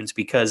 Aled Jones,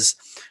 because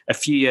a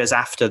few years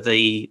after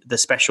the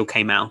special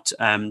came out,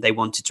 they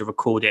wanted to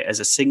record it as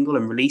a single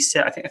and release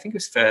it. I think it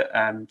was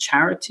for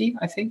charity,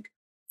 I think.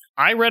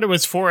 I read it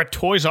was for a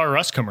Toys R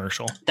Us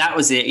commercial. That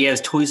was it. Yeah, it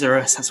was Toys R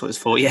Us. That's what it was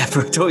for. Yeah,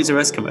 for a Toys R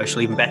Us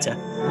commercial, even better.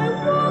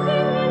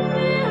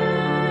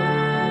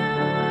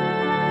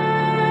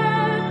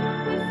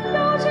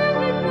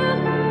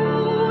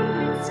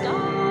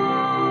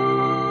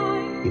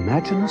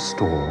 Imagine a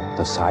store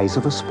the size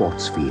of a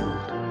sports field,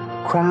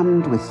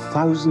 crammed with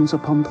thousands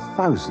upon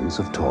thousands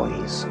of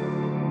toys.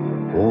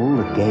 All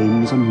the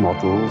games and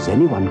models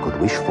anyone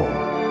could wish for,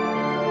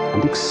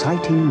 and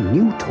exciting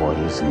new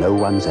toys no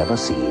one's ever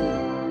seen.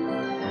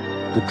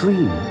 The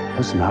dream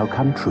has now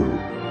come true.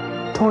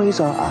 Toys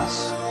R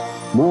Us.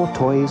 More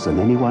toys than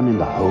anyone in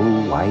the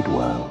whole wide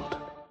world.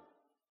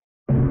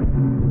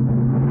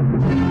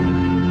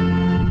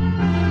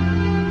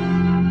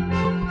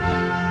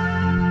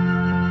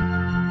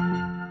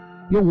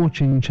 You're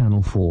watching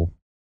Channel 4.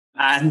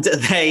 And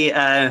they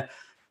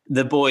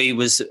the boy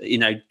was,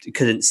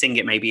 couldn't sing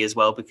it maybe as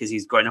well because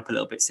he's grown up a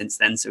little bit since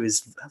then. So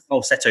his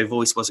falsetto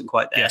voice wasn't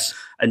quite there. Yes.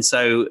 And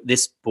so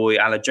this boy,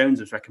 Aled Jones,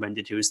 was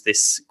recommended, who was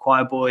this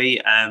choir boy.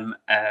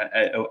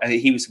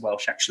 He was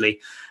Welsh,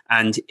 actually.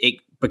 And it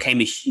became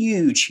a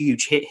huge,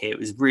 huge hit here. It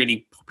was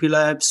really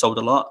popular, sold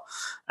a lot.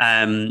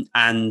 And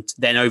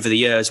then over the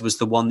years was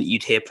the one that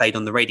you'd hear played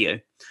on the radio.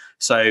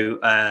 So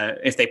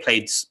if they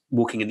played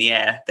Walking in the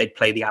Air, they'd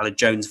play the Aled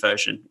Jones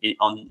version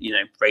on,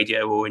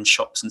 radio or in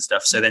shops and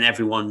stuff. So then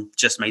everyone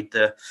just made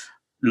the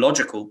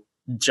logical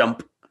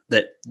jump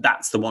that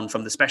that's the one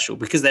from the special,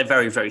 because they're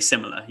very, very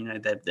similar.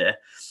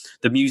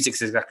 The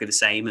music's exactly the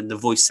same and the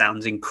voice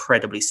sounds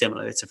incredibly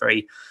similar. It's a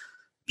very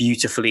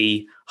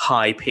beautifully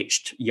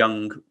high-pitched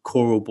young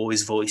choral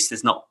boy's voice.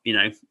 There's not,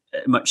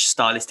 much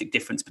stylistic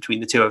difference between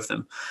the two of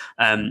them.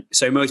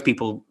 So most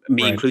people,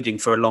 me including,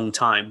 for a long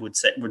time would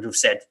have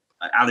said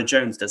Aled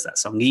Jones does that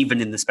song,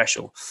 even in the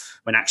special,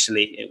 when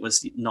actually it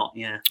was not.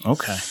 Yeah.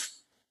 Okay.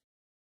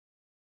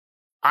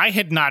 I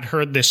had not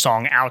heard this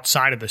song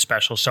outside of the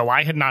special, so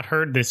I had not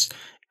heard this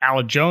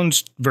Aled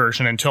Jones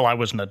version until I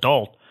was an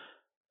adult.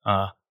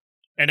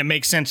 And it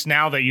makes sense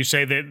now that you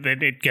say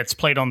that it gets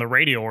played on the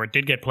radio, or it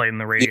did get played on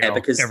the radio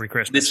every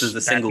Christmas. This was the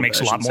single that makes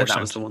version, a lot more sense.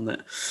 That was the one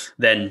that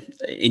then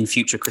in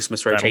future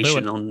Christmas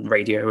rotation on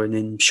radio and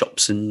in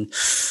shops and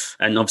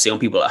obviously on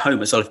people at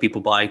home as well. If people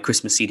buy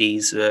Christmas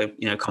CDs,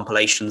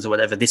 compilations or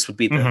whatever, this would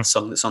be the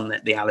song that's on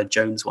the Aled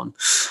Jones one.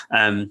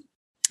 And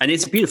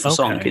it's a beautiful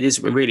song. It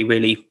is really,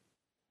 really.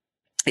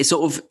 It's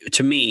sort of,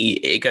 to me,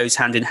 it goes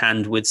hand in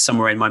hand with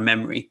Somewhere in My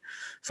Memory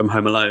from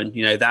Home Alone.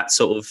 That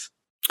sort of.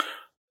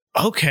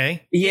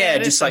 Okay. Yeah,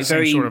 just like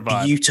very sort of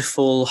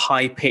beautiful,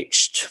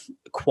 high-pitched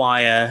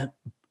choir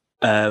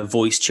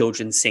voice,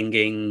 children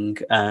singing,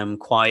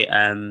 quite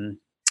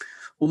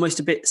almost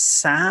a bit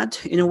sad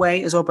in a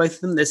way as well. Both of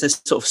them. There's a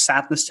sort of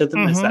sadness to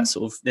them. There's that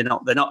sort of they're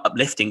not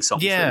uplifting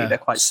songs. Yeah, really. They're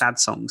quite sad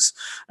songs.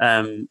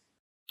 Absolutely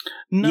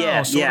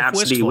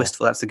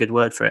wistful. That's a good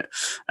word for it.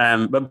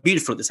 But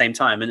beautiful at the same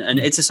time. And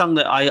it's a song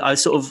that I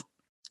sort of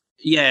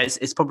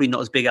it's probably not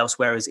as big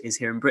elsewhere as it is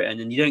here in Britain,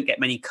 and you don't get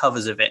many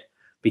covers of it.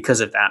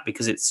 Because of that,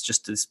 because it's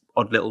just this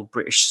odd little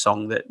British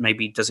song that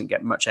maybe doesn't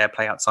get much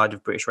airplay outside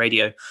of British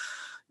radio.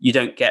 You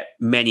don't get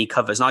many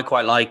covers. And I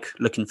quite like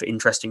looking for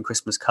interesting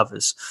Christmas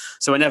covers.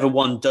 So whenever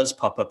one does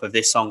pop up of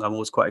this song, I'm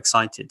always quite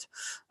excited.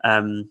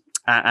 And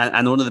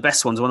one of the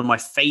best ones, one of my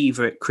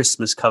favorite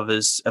Christmas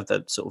covers of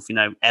the sort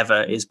of,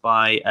 ever is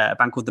by a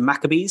band called the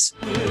Maccabees,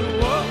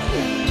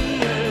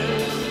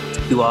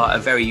 who are a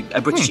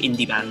British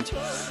indie band.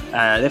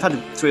 They've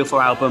had 3 or 4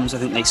 albums. I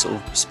think they sort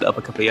of split up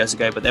a couple of years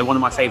ago, but they're one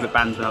of my favourite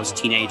bands when I was a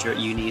teenager at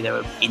uni. They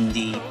were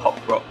indie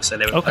pop rock, so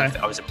they were.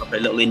 I was a proper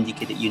little indie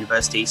kid at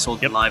university, saw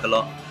them live a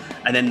lot.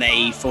 And then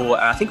they,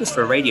 I think it was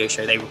for a radio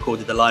show, they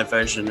recorded the live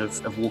version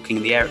of Walking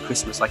in the Air at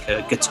Christmas, like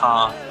a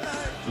guitar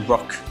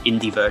rock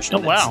indie version. Oh,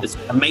 wow. It's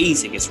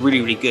amazing. It's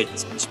really, really good.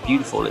 It's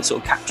beautiful. It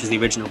sort of captures the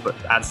original, but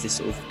adds this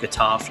sort of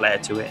guitar flair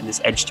to it and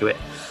this edge to it.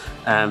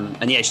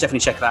 And you should definitely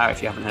check that out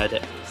if you haven't heard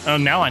it. Oh,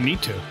 now I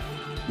need to.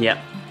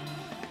 Yeah.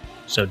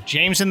 So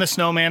James and the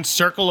Snowman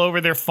circle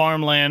over their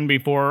farmland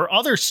before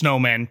other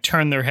snowmen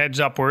turn their heads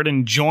upward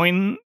and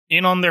join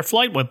in on their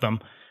flight with them.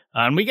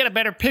 And we get a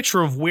better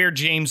picture of where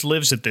James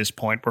lives at this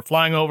point. We're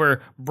flying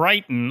over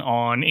Brighton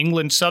on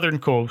England's southern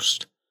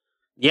coast.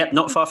 Yep,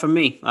 not far from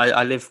me.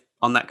 I live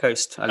on that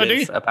coast. I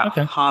live about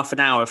half an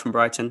hour from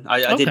Brighton.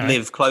 I did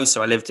live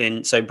closer. I lived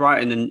in, so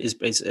Brighton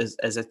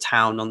is a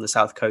town on the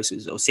south coast,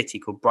 or city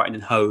called Brighton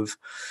and Hove.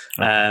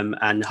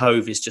 And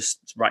Hove is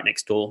just right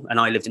next door. And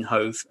I lived in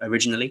Hove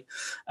originally.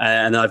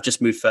 And I've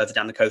just moved further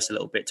down the coast a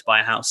little bit to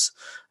buy a house.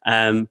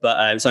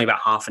 But it's only about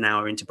half an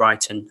hour into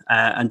Brighton.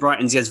 And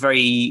Brighton's a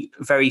very,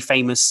 very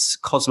famous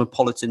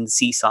cosmopolitan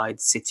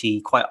seaside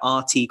city, quite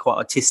arty, quite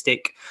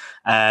artistic.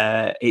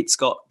 It's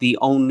got the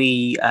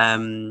only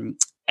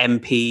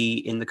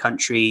MP in the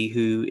country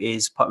who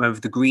is part member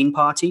of the Green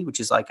Party, which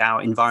is like our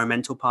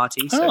environmental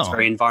party. So it's a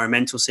very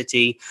environmental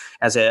city,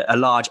 has a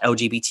large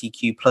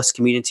LGBTQ plus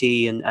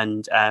community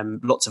and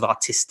lots of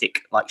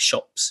artistic like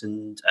shops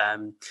and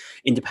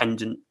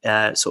independent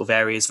sort of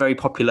areas. Very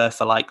popular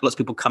for like lots of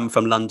people come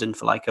from London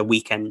for like a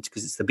weekend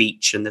because it's the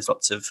beach and there's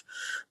lots of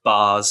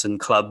bars and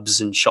clubs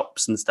and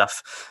shops and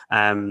stuff.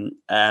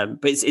 But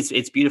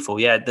it's beautiful.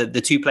 Yeah, the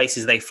 2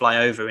 places they fly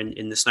over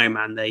in the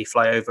Snowman, they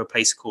fly over a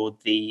place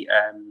called the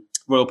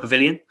Royal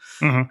Pavilion,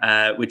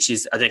 which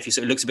is, I don't know if you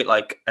saw, it looks a bit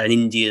like an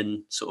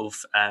Indian sort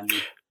of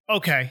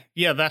okay,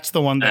 yeah, that's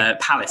the one that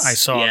palace I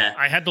saw. Yeah.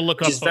 I had to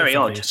look up both very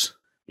odd. These.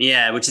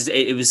 Yeah, which is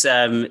it was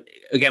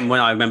again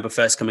when I remember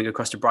first coming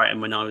across to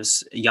Brighton when I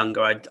was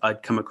younger.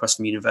 I'd come across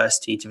from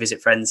university to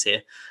visit friends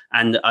here,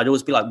 and I'd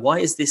always be like, "Why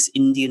is this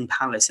Indian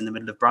palace in the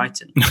middle of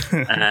Brighton?"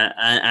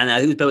 And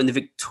it was built in the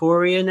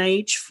Victorian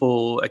age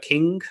for a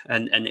king,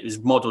 and it was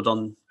modelled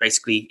on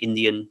basically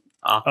Indian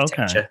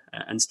architecture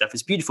and stuff.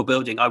 It's a beautiful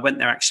building. I went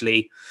there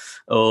actually,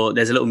 or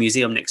there's a little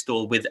museum next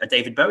door with a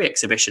David Bowie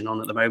exhibition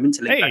on at the moment.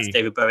 To link back to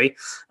David Bowie,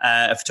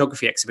 a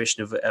photography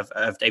exhibition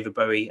of David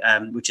Bowie,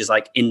 which is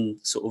like in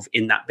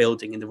that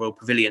building in the Royal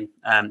Pavilion.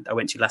 I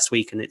went to last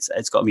week, and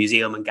it's got a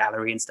museum and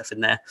gallery and stuff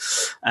in there.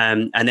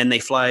 And then they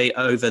fly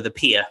over the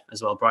pier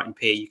as well, Brighton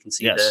Pier. You can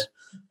see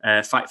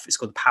it's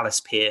called the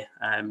Palace Pier,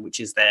 which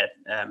is there.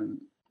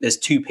 There's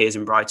 2 piers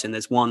in Brighton.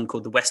 There's one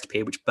called the West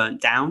Pier, which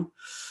burnt down.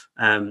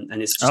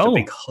 And it's just a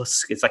big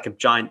husk. It's like a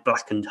giant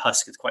blackened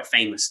husk. It's quite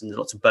famous, and there's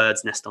lots of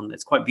birds nest on it.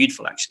 It's quite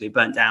beautiful, actually. It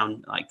burnt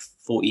down like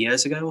 40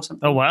 years ago or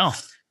something. Oh, wow.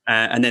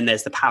 And then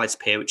there's the Palace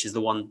Pier, which is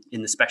the one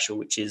in the special,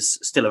 which is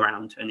still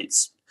around. And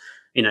it's,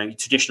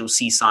 traditional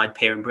seaside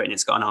pier in Britain.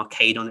 It's got an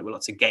arcade on it with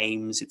lots of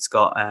games. It's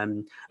got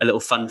a little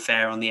fun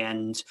fair on the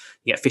end.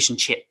 You get fish and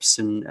chips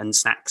and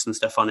snacks and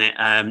stuff on it.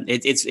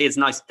 It's a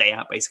nice day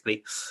out,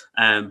 basically.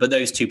 But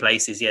those 2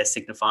 places,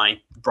 signify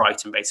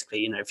Brighton,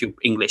 basically. If you're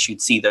English, you'd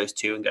see those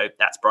 2 and go,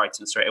 that's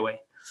Brighton straight away.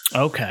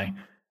 Okay.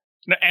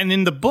 And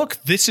in the book,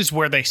 this is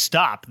where they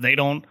stop. They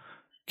don't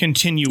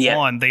continue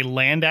on. They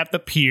land at the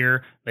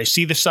pier, they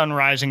see the sun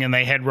rising, and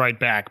they head right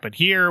back. But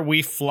here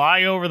we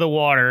fly over the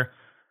water,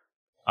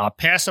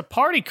 past a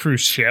party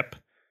cruise ship,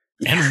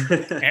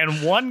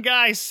 and one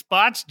guy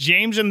spots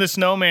James and the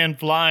Snowman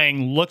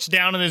flying, looks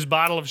down at his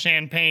bottle of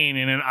champagne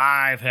in an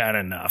 "I've had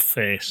enough"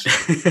 face.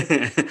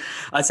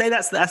 I'd say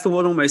that's the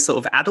one almost sort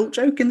of adult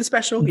joke in the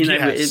special.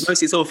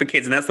 Mostly it's all for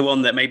kids, and that's the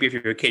one that maybe if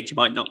you're a kid, you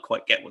might not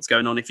quite get what's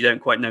going on if you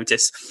don't quite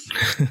notice.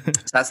 So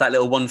that's that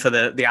little one for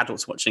the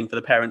adults watching, for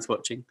the parents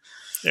watching.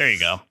 There you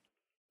go.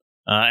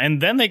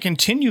 And then they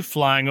continue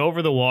flying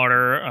over the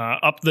water,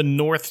 up the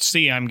North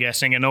Sea, I'm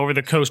guessing, and over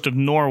the coast of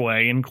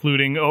Norway,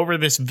 including over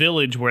this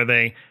village where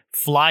they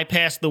fly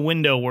past the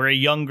window where a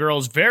young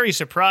girl's very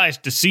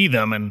surprised to see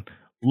them and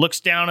looks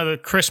down at a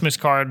Christmas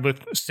card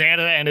with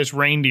Santa and his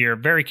reindeer,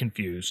 very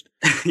confused.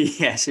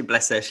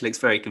 Bless her. She looks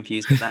very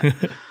confused with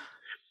that.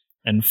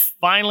 And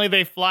finally,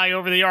 they fly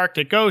over the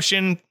Arctic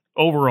Ocean,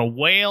 over a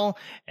whale,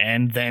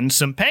 and then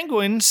some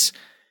penguins.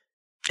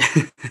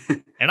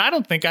 And I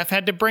don't think I've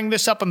had to bring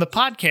this up on the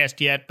podcast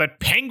yet, but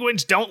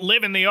penguins don't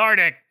live in the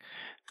Arctic.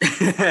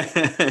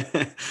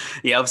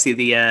 Obviously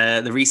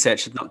the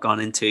research had not gone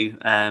into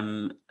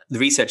the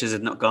researchers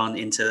had not gone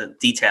into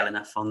detail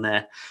enough on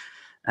their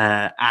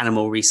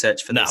animal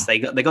research for this. They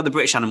got the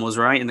British animals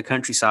right in the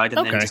countryside,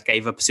 and then just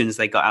gave up as soon as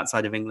they got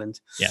outside of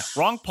England. Yeah,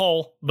 wrong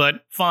pole,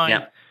 but fine.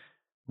 Yeah.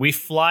 We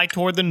fly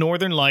toward the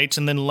Northern Lights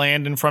and then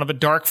land in front of a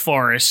dark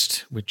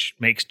forest, which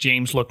makes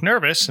James look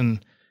nervous,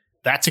 and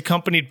that's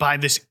accompanied by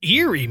this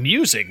eerie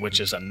music, which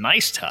is a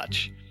nice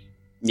touch.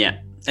 Yeah.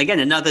 Again,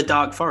 another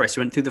dark forest.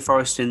 We went through the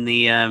forest on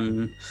the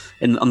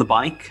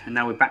bike, and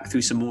now we're back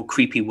through some more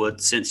creepy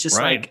woods. It's just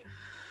like,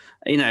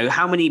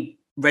 how many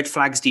red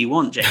flags do you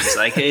want, James?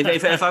 Like,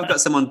 if I've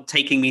got someone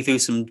taking me through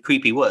some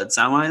creepy woods,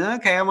 I'm like,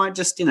 okay, I might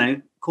just,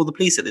 call the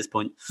police at this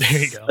point. There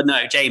you go. But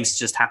no, James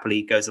just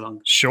happily goes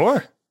along.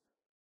 Sure.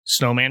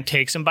 Snowman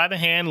takes him by the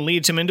hand,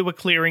 leads him into a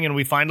clearing, and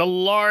we find a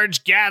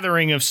large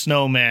gathering of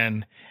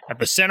snowmen, at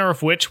the center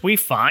of which we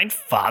find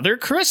Father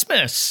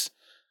Christmas.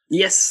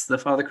 Yes, the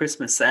Father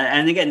Christmas.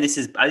 And again, this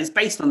is it's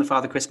based on the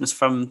Father Christmas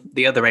from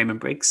the other Raymond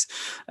Briggs.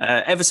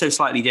 Ever so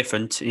slightly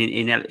different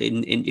in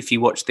if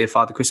you watch the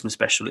Father Christmas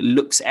special, it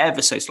looks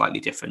ever so slightly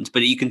different,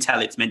 but you can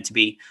tell it's meant to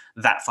be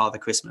that Father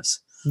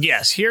Christmas.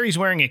 Yes, here he's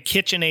wearing a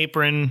kitchen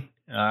apron,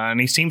 and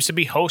he seems to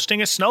be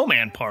hosting a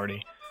snowman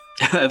party.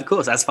 Of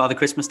course, as Father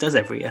Christmas does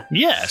every year.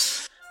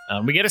 Yes.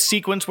 We get a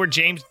sequence where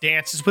James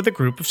dances with a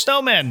group of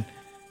snowmen.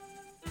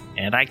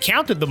 And I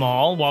counted them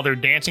all while they're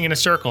dancing in a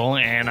circle,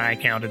 and I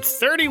counted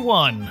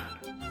 31.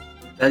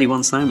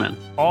 31 snowmen.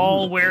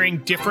 All wearing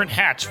different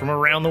hats from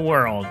around the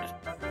world.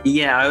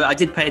 Yeah, I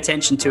did pay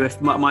attention to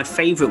it. My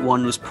favorite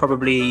one was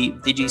probably,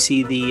 did you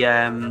see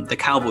the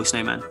cowboy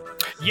snowman?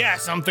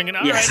 Yes, I'm thinking,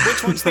 all right,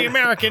 which one's the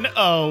American?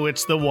 Oh,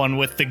 it's the one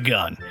with the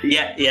gun.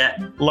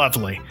 Yeah.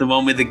 Lovely. The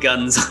one with the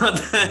guns on,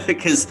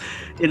 because,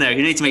 you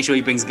need to make sure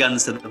he brings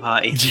guns to the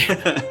party.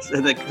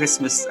 So the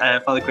Christmas,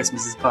 Father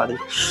Christmas's party.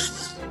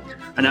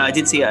 And I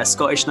did see a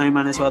Scottish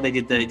snowman as well. They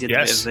did a bit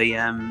of the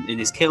in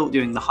his kilt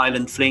doing the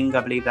Highland Fling.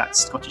 I believe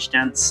that's Scottish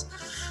dance.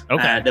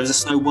 Okay. There was a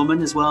snow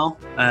woman as well.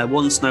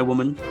 One snow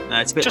woman.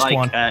 It's a bit just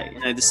like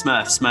the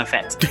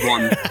Smurfette.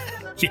 One.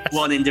 Yes.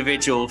 One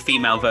individual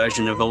female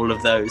version of all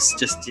of those.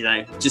 Just you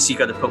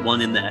got to put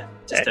one in there.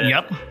 Just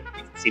to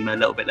seem a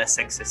little bit less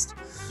sexist.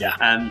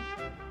 Yeah.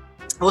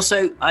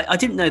 Also, I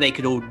didn't know they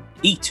could all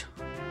eat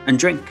and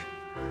drink.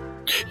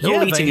 They're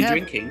all eating and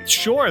drinking.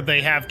 Sure,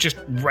 they have just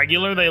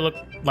regular. They look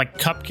like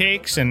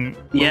cupcakes and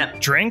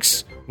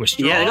drinks with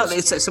straws.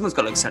 Yeah, someone's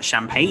got like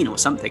champagne or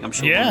something. I'm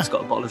sure someone's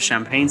got a bottle of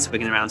champagne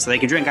swinging around, so they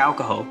can drink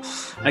alcohol.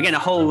 Again, a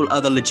whole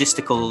other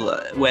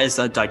logistical. Where's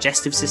the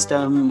digestive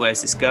system?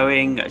 Where's this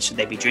going? Should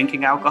they be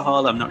drinking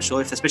alcohol? I'm not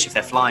sure, especially if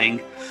they're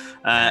flying.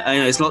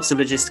 There's lots of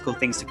logistical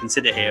things to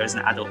consider here as an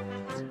adult.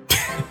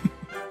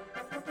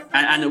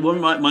 And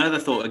one my other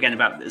thought again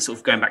about sort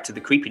of going back to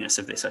the creepiness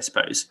of this, I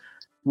suppose.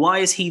 Why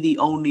is he the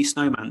only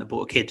snowman that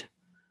brought a kid?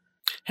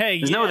 Hey,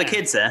 there's no other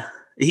kids there.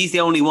 He's the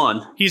only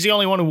one. He's the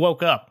only one who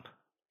woke up.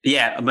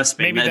 Yeah, it must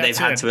be. Maybe They've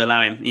had to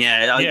allow him.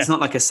 Yeah, it's not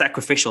like a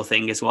sacrificial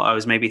thing, is what I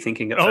was maybe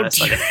thinking at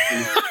first. Like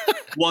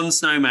one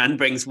snowman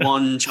brings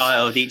one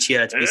child each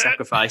year to be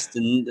sacrificed,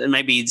 and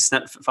maybe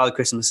Father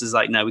Christmas is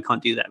like, no, we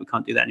can't do that. We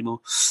can't do that anymore.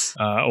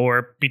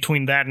 Or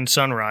between that and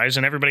sunrise,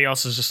 and everybody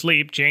else is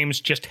asleep, James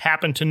just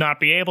happened to not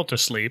be able to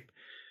sleep,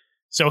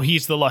 so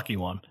he's the lucky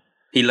one.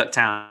 He lucked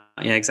out.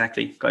 Yeah,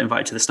 exactly. Got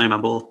invited to the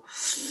snowman ball.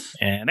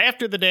 And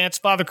after the dance,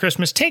 Father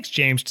Christmas takes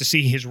James to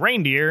see his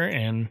reindeer,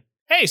 and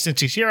hey,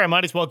 since he's here, I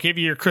might as well give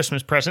you your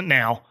Christmas present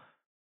now.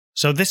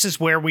 So this is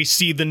where we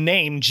see the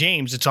name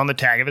James. It's on the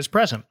tag of his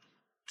present.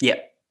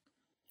 Yep.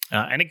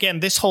 And again,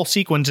 this whole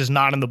sequence is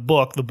not in the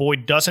book. The boy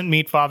doesn't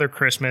meet Father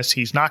Christmas.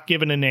 He's not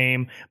given a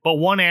name, but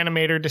one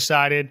animator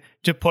decided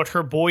to put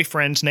her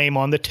boyfriend's name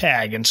on the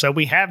tag, and so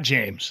we have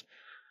James.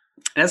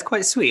 That's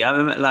quite sweet. I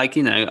mean, like,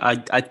 you know,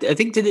 I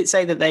think, did it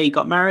say that they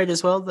got married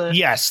as well?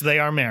 Yes, they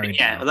are married.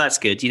 Yeah, well, that's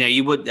good. You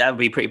know, that would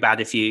be pretty bad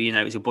if you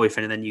know, it was your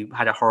boyfriend and then you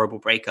had a horrible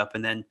breakup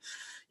and then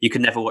you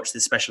could never watch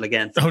this special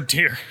again. Oh,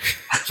 dear.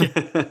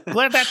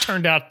 Glad that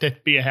turned out to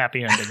be a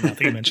happy ending. Now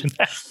that you mentioned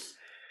that.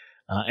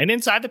 And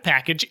inside the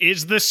package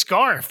is the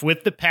scarf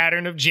with the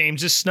pattern of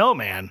James's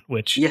snowman,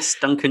 which... Yes,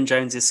 Duncan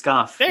Jones's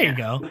scarf. There you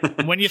go.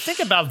 When you think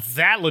about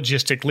that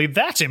logistically,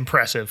 that's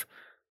impressive.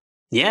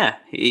 Yeah,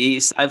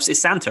 it's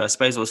Santa, I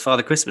suppose, or it's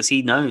Father Christmas.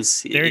 He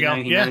knows. There you go.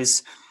 He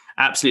knows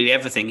absolutely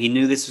everything. He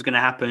knew this was going to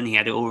happen. He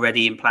had it all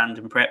ready and planned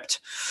and prepped.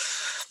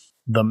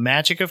 The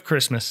magic of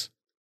Christmas.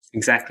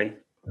 Exactly.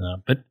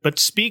 But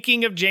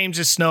speaking of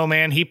James's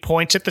snowman, he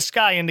points at the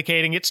sky,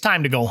 indicating it's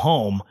time to go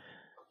home.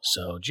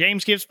 So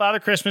James gives Father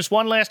Christmas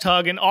one last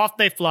hug, and off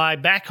they fly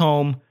back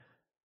home.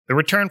 The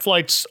return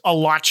flight's a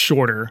lot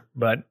shorter,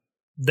 but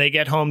they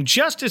get home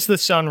just as the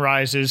sun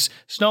rises.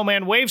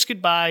 Snowman waves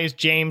goodbye as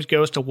James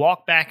goes to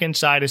walk back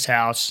inside his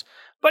house,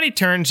 but he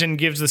turns and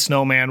gives the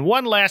snowman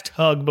one last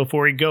hug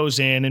before he goes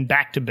in and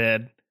back to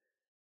bed.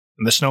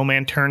 And the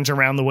snowman turns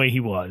around the way he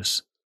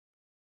was.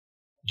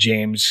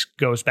 James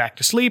goes back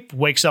to sleep,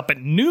 wakes up at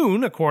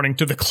noon, according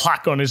to the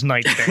clock on his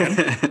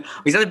nightstand.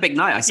 He's had a big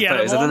night, I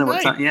suppose. I don't know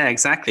what time. Yeah,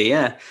 exactly,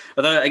 yeah.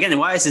 Although, again,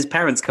 why has his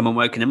parents come and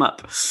woken him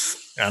up?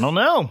 I don't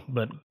know,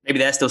 but... Maybe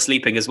they're still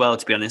sleeping as well,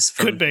 to be honest.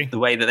 Could be. The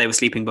way that they were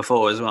sleeping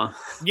before as well.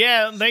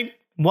 Yeah, they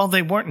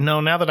weren't. No,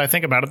 now that I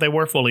think about it, they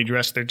were fully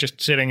dressed. They're just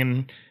sitting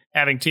and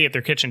having tea at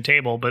their kitchen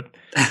table, but...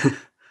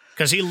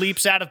 Because he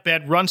leaps out of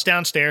bed, runs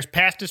downstairs,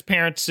 past his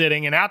parents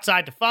sitting, and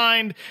outside to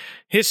find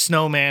his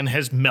snowman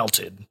has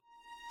melted.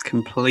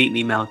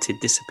 Completely melted,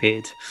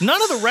 disappeared. None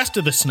of the rest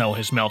of the snow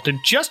has melted,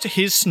 just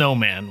his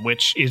snowman,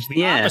 which is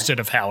the opposite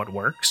of how it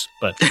works,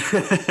 but...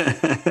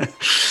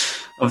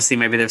 Obviously,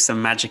 maybe there's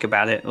some magic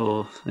about it,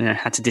 or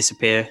had to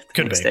disappear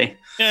the next day.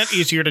 Yeah,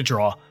 easier to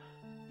draw.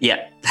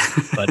 Yeah.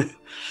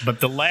 but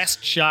the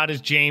last shot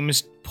is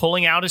James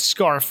pulling out his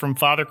scarf from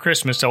Father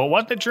Christmas, so it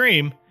wasn't a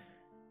dream,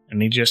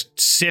 and he just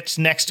sits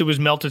next to his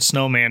melted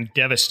snowman,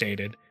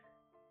 devastated.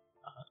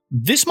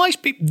 This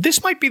might be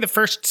the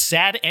first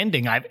sad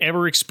ending I've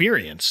ever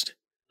experienced.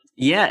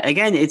 Yeah,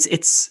 again,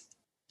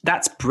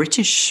 that's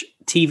British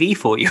TV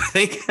for you,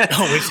 I think.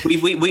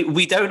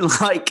 We don't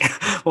like,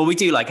 well, we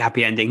do like a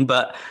happy ending,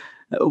 but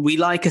we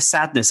like a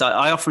sadness.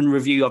 I've been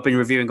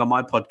reviewing on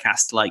my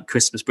podcast, like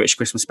British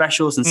Christmas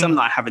specials, and some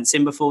that I haven't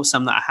seen before,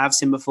 some that I have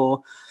seen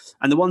before.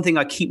 And the one thing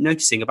I keep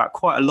noticing about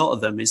quite a lot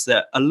of them is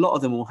that a lot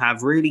of them will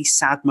have really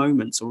sad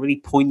moments or really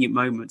poignant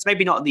moments.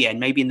 Maybe not at the end,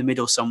 maybe in the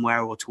middle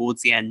somewhere or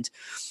towards the end,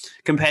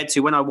 compared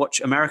to when I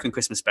watch American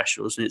Christmas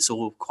specials and it's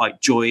all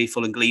quite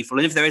joyful and gleeful.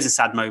 And if there is a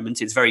sad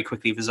moment, it's very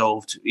quickly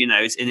resolved, and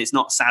it's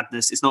not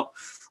sadness. It's not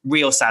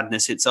real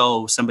sadness. It's,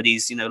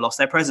 somebody's, lost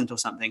their present or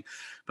something.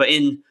 But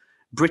in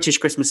British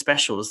Christmas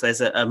specials,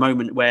 there's a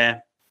moment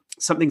where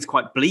something's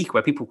quite bleak,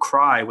 where people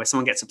cry, where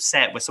someone gets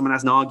upset, where someone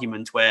has an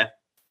argument, where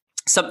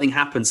something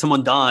happens,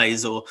 someone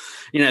dies, or,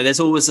 there's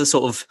always a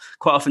sort of,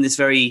 quite often this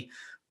very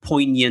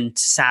poignant,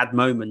 sad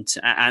moment.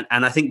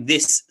 And I think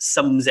this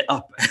sums it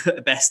up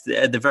best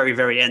at the very,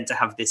 very end, to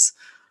have this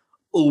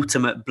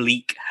ultimate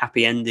bleak,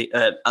 happy ending,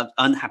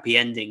 unhappy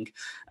ending,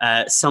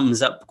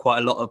 sums up quite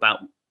a lot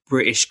about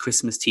British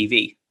Christmas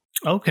TV.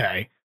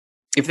 Okay.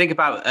 If you think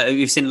about,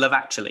 you've seen Love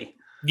Actually.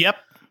 Yep.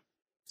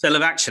 So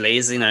Love Actually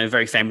is, a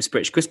very famous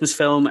British Christmas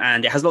film,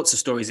 and it has lots of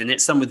stories in it,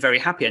 some with very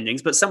happy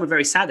endings, but some with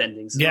very sad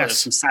endings. Yes. There's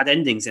some sad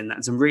endings in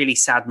that, some really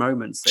sad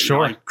moments that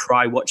I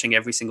cry watching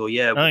every single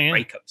year with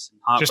breakups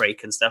and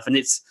heartbreak and stuff. And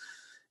it's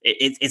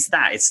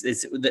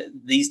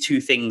these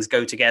two things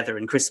go together,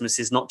 and Christmas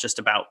is not just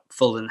about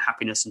full and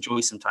happiness and joy.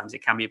 Sometimes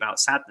it can be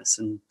about sadness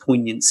and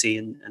poignancy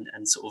and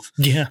sort of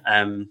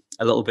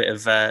a little bit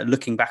of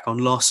looking back on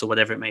loss or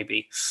whatever it may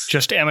be.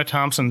 Just Emma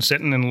Thompson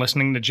sitting and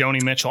listening to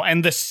Joni Mitchell,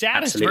 and the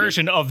saddest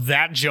version of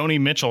that Joni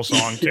Mitchell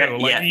song too.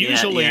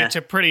 Usually it's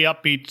a pretty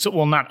upbeat,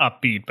 well, not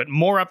upbeat, but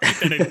more upbeat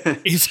than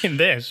it is in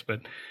this.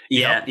 But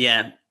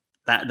yeah.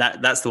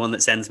 That's the one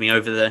that sends me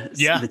over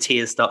the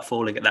tears start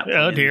falling at that point.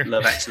 Oh dear.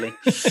 Love Actually.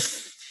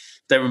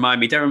 Don't remind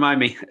me.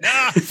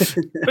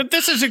 But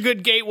this is a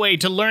good gateway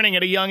to learning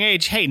at a young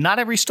age. Hey, not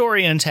every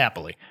story ends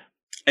happily.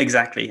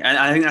 Exactly. And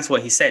I think that's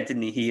what he said,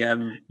 didn't he?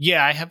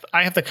 Yeah,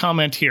 I have the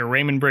comment here.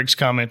 Raymond Briggs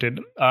commented,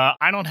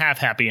 I don't have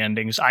happy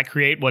endings. I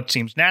create what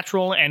seems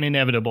natural and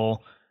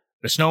inevitable.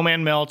 The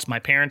snowman melts, my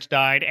parents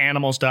died,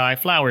 animals die,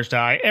 flowers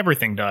die,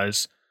 everything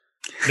does.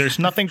 There's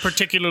nothing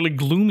particularly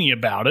gloomy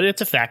about it.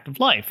 It's a fact of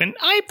life. And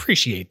I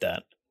appreciate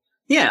that.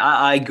 Yeah,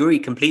 I agree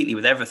completely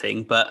with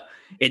everything, but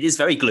it is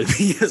very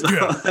gloomy as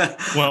well. Yeah.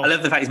 Well, I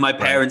love the fact that my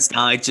parents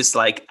died just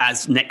like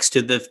as next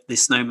to the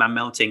snowman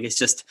melting.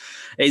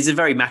 He's a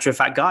very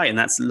matter-of-fact guy, and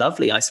that's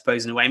lovely, I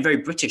suppose, in a way, and very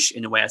British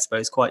in a way, I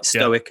suppose, quite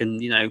stoic,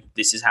 and,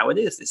 this is how it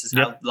is. This is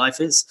how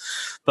life is.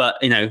 But,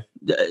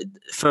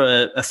 for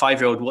a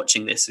 5-year-old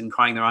watching this and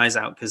crying their eyes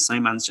out because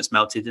snowman's just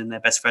melted and their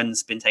best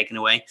friend's been taken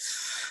away,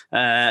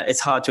 it's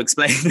hard to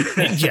explain.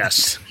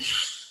 Yes,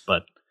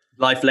 but...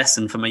 life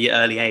lesson from an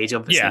early age,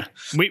 obviously.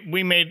 Yeah,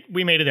 we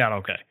made it out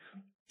okay.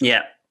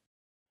 Yeah,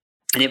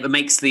 and it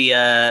makes the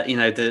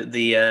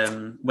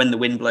when the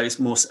wind blows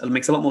more, it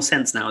makes a lot more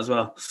sense now as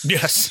well.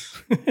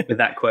 Yes, with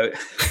that quote.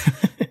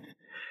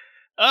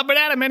 But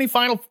Adam, any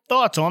final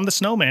thoughts on the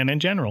snowman in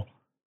general?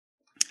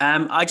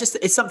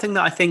 It's something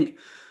that I think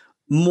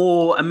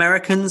more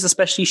Americans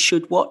especially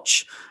should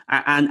watch,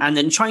 and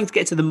then trying to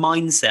get to the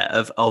mindset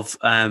of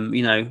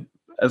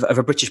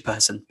a British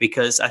person,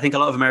 because I think a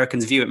lot of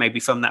Americans view it maybe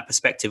from that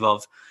perspective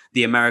of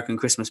the American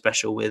Christmas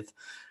special with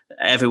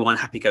everyone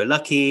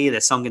happy-go-lucky,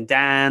 there's song and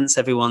dance,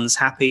 everyone's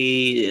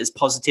happy, there's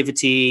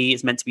positivity,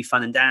 it's meant to be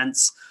fun and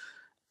dance.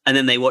 And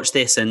then they watch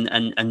this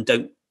and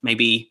don't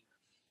maybe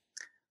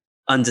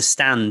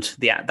understand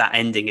that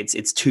ending.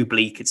 It's too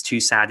bleak, it's too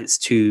sad, it's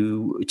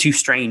too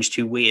strange,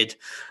 too weird.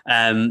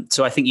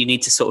 So I think you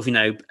need to sort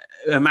of,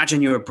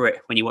 imagine you're a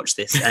Brit when you watch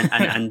this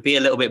and be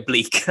a little bit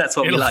bleak. That's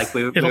what we like.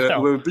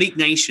 We're a bleak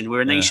nation.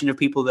 We're a nation of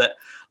people that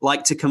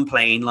like to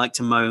complain, like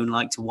to moan,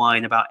 like to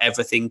whine about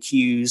everything,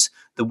 queues,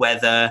 the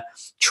weather,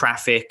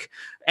 traffic,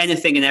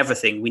 anything and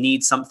everything. We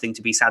need something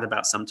to be sad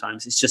about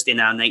sometimes. It's just in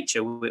our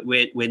nature.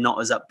 We're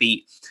not as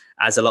upbeat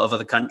as a lot of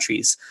other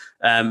countries,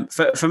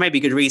 for maybe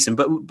good reason,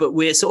 but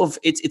we're sort of,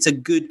 it's a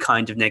good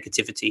kind of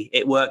negativity.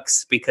 It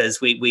works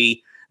because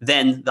we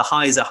then the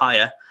highs are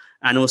higher.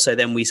 And also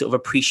then we sort of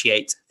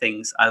appreciate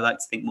things. I like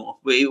to think more.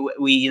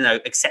 We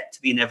accept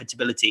the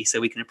inevitability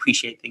so we can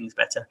appreciate things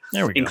better,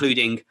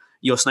 including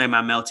your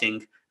snowman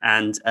melting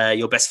and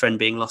your best friend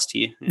being lost to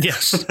you. Yeah.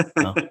 Yes.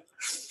 Well.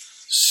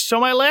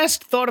 So my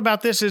last thought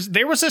about this is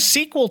there was a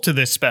sequel to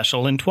this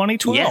special in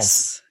 2012.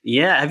 Yes.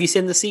 Yeah. Have you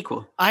seen the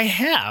sequel? I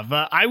have.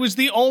 I was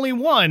the only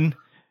one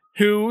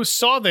who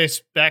saw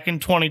this back in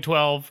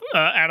 2012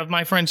 out of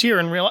my friends here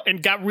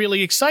and got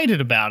really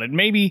excited about it.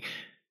 Maybe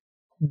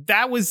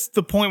that was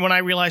the point when I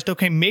realized,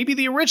 okay, maybe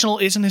the original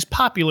isn't as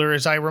popular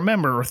as I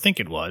remember or think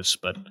it was,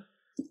 but...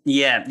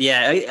 Yeah.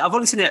 I've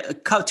only seen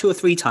it 2 or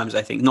 3 times,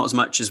 I think, not as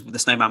much as The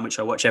Snowman, which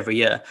I watch every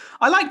year.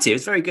 I liked it. It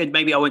was very good.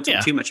 Maybe I won't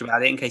talk too much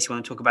about it in case you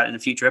want to talk about it in a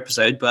future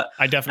episode, but...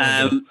 I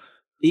definitely do.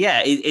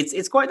 Yeah,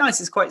 it's quite nice.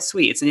 It's quite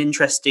sweet. It's an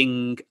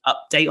interesting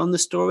update on the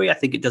story. I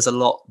think it does a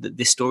lot that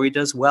this story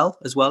does well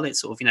as well. It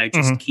sort of,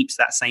 just keeps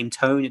that same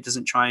tone. It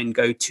doesn't try and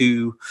go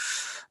too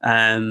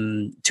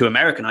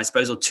American, I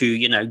suppose, or too,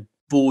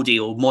 bawdy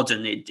or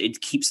modern.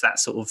 It keeps that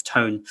sort of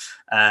tone,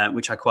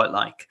 which I quite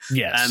like.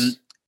 Yes.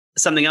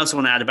 Something else I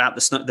want to add about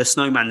the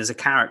snowman as a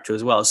character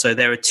as well. So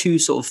there are 2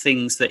 sort of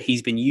things that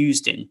he's been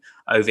used in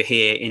over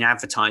here in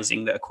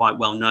advertising that are quite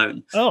well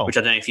known, which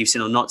I don't know if you've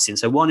seen or not seen.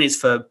 So one is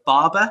for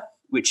Barbour,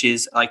 which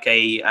is like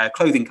a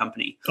clothing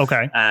company.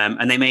 Okay.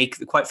 And they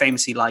make quite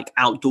famously like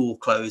outdoor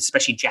clothes,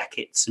 especially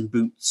jackets and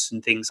boots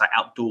and things like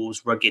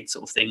outdoors, rugged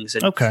sort of things.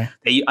 And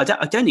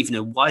I don't even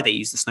know why they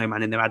use the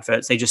snowman in their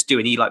adverts. They just do,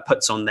 and he like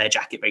puts on their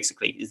jacket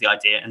basically is the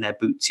idea, and their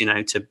boots,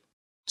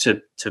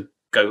 to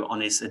go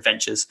on his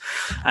adventures.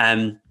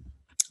 And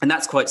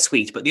that's quite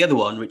sweet. But the other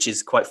one, which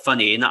is quite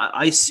funny, and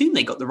I assume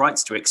they got the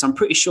rights to it because I'm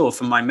pretty sure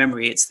from my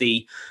memory it's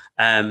the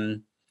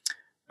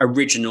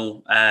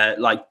original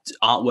like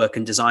artwork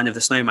and design of the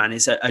snowman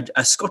is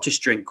a Scottish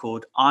drink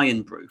called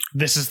Irn-Bru.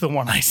 This is the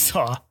one I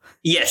saw.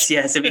 Yes.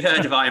 Have you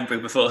heard of Irn-Bru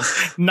before?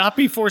 Not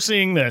before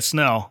seeing this,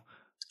 no.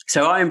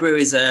 So Irn-Bru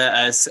is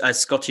a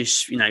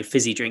Scottish,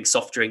 fizzy drink,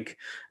 soft drink.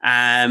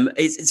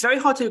 It's very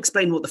hard to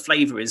explain what the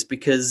flavor is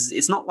because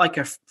it's not like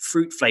a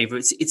fruit flavor.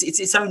 It's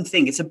its own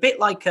thing. It's a bit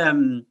like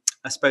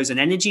I suppose an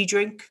energy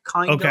drink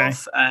kind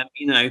of.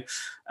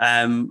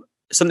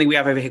 Something we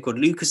have over here called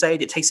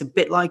Lucozade. It tastes a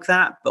bit like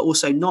that, but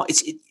also not.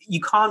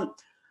 You can't.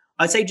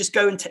 I'd say just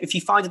go and if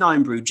you find an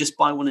Irn-Bru, just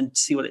buy one and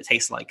see what it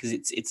tastes like because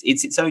it's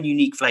its own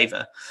unique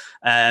flavor,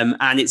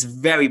 and it's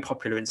very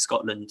popular in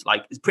Scotland.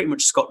 Like it's pretty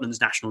much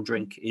Scotland's national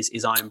drink is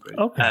Irn-Bru.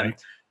 Okay.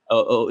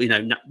 Or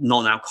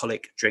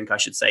non-alcoholic drink, I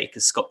should say,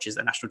 because Scotch is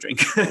their national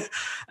drink.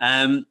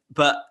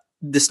 But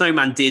the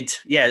snowman did,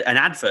 an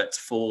advert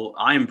for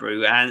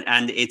Irn-Bru,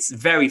 and it's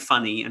very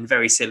funny and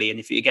very silly. And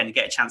if you again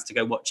get a chance to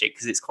go watch it,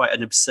 because it's quite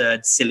an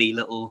absurd, silly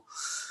little.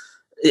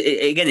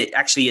 It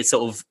actually is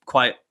sort of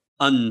quite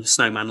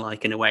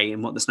un-snowman-like in a way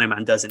in what the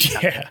snowman does in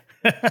the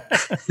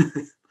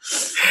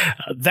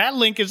That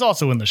link is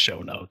also in the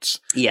show notes.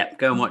 Yeah,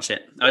 go and watch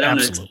it. I don't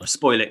want to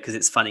spoil it because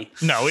it's funny.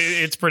 No,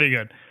 it's pretty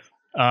good.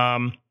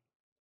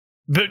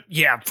 But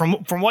yeah,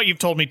 from what you've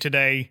told me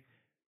today,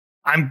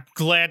 I'm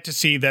glad to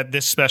see that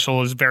this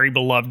special is very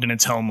beloved in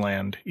its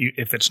homeland,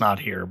 if it's not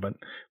here. But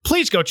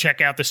please go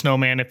check out The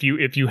Snowman if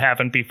you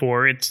haven't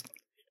before. It's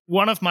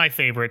one of my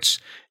favorites.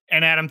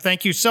 And Adam,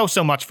 thank you so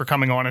much for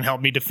coming on and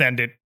helping me defend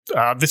it.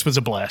 This was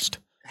a blast.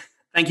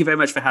 Thank you very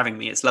much for having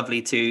me. It's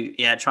lovely to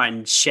try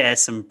and share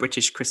some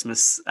British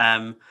Christmas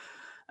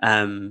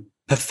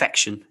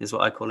perfection is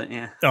what I call it.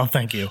 Yeah. Oh,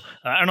 thank you.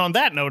 And on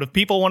that note, if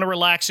people want to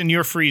relax in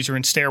your freezer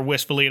and stare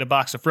wistfully at a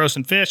box of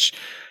frozen fish,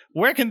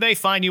 where can they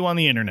find you on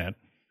the internet?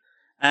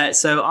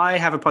 So I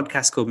have a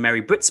podcast called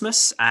Merry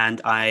Britsmas,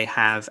 and I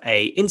have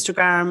a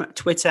Instagram,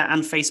 Twitter,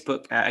 and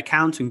Facebook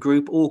account and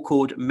group, all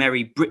called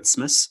Merry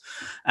Britsmas.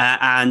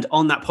 And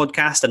on that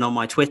podcast and on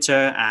my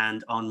Twitter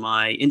and on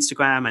my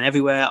Instagram and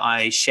everywhere,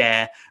 I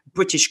share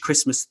British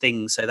Christmas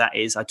things. So that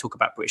is, I talk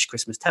about British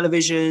Christmas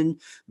television,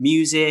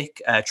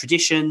 music,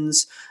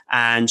 traditions,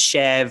 and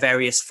share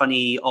various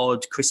funny,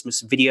 odd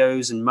Christmas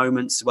videos and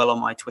moments as well on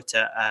my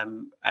Twitter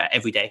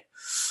every day.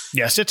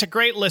 Yes, it's a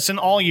great listen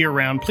all year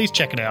round. Please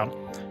check it out.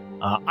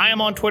 I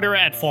am on Twitter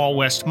at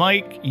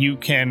FallWestMike. You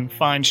can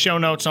find show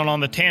notes on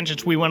the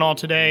tangents we went on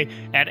today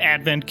at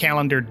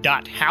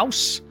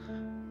adventcalendar.house.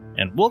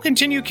 And we'll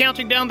continue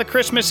counting down the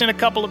Christmas in a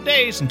couple of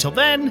days. Until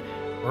then,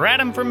 we're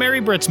Adam from Merry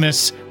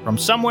Britsmas, from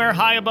somewhere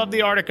high above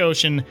the Arctic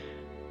Ocean.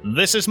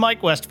 This is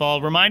Mike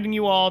Westfall reminding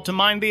you all to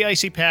mind the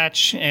icy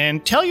patch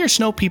and tell your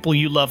snow people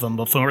you love them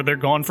before they're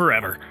gone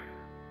forever.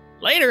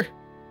 Later!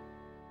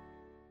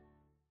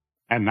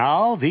 And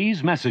now,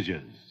 these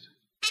messages.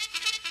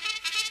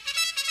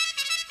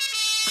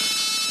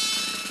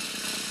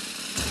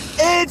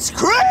 It's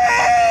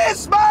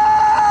Christmas!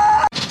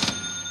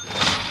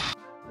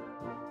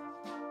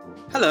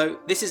 Hello,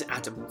 this is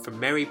Adam from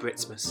Merry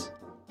Britsmas.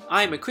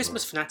 I am a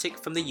Christmas fanatic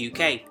from the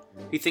UK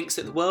who thinks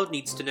that the world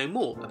needs to know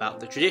more about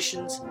the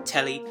traditions,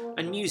 telly,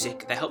 and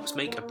music that helps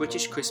make a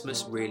British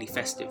Christmas really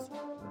festive.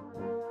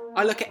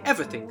 I look at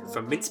everything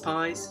from mince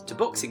pies to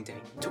Boxing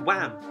Day to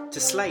Wham to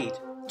Slade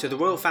to the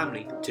Royal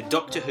Family to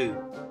Doctor Who.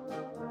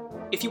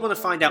 If you want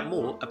to find out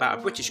more about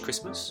a British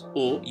Christmas,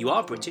 or you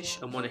are British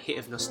and want a hit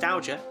of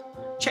nostalgia,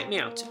 check me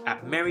out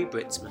at Merry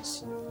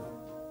Britsmas.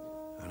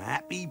 An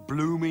happy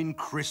blooming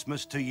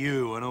Christmas to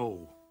you and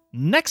all.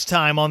 Next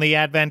time on the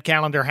Advent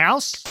Calendar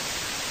House...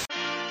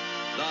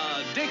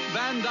 The Dick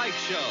Van Dyke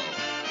Show.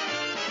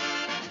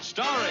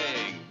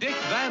 Starring Dick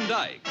Van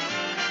Dyke.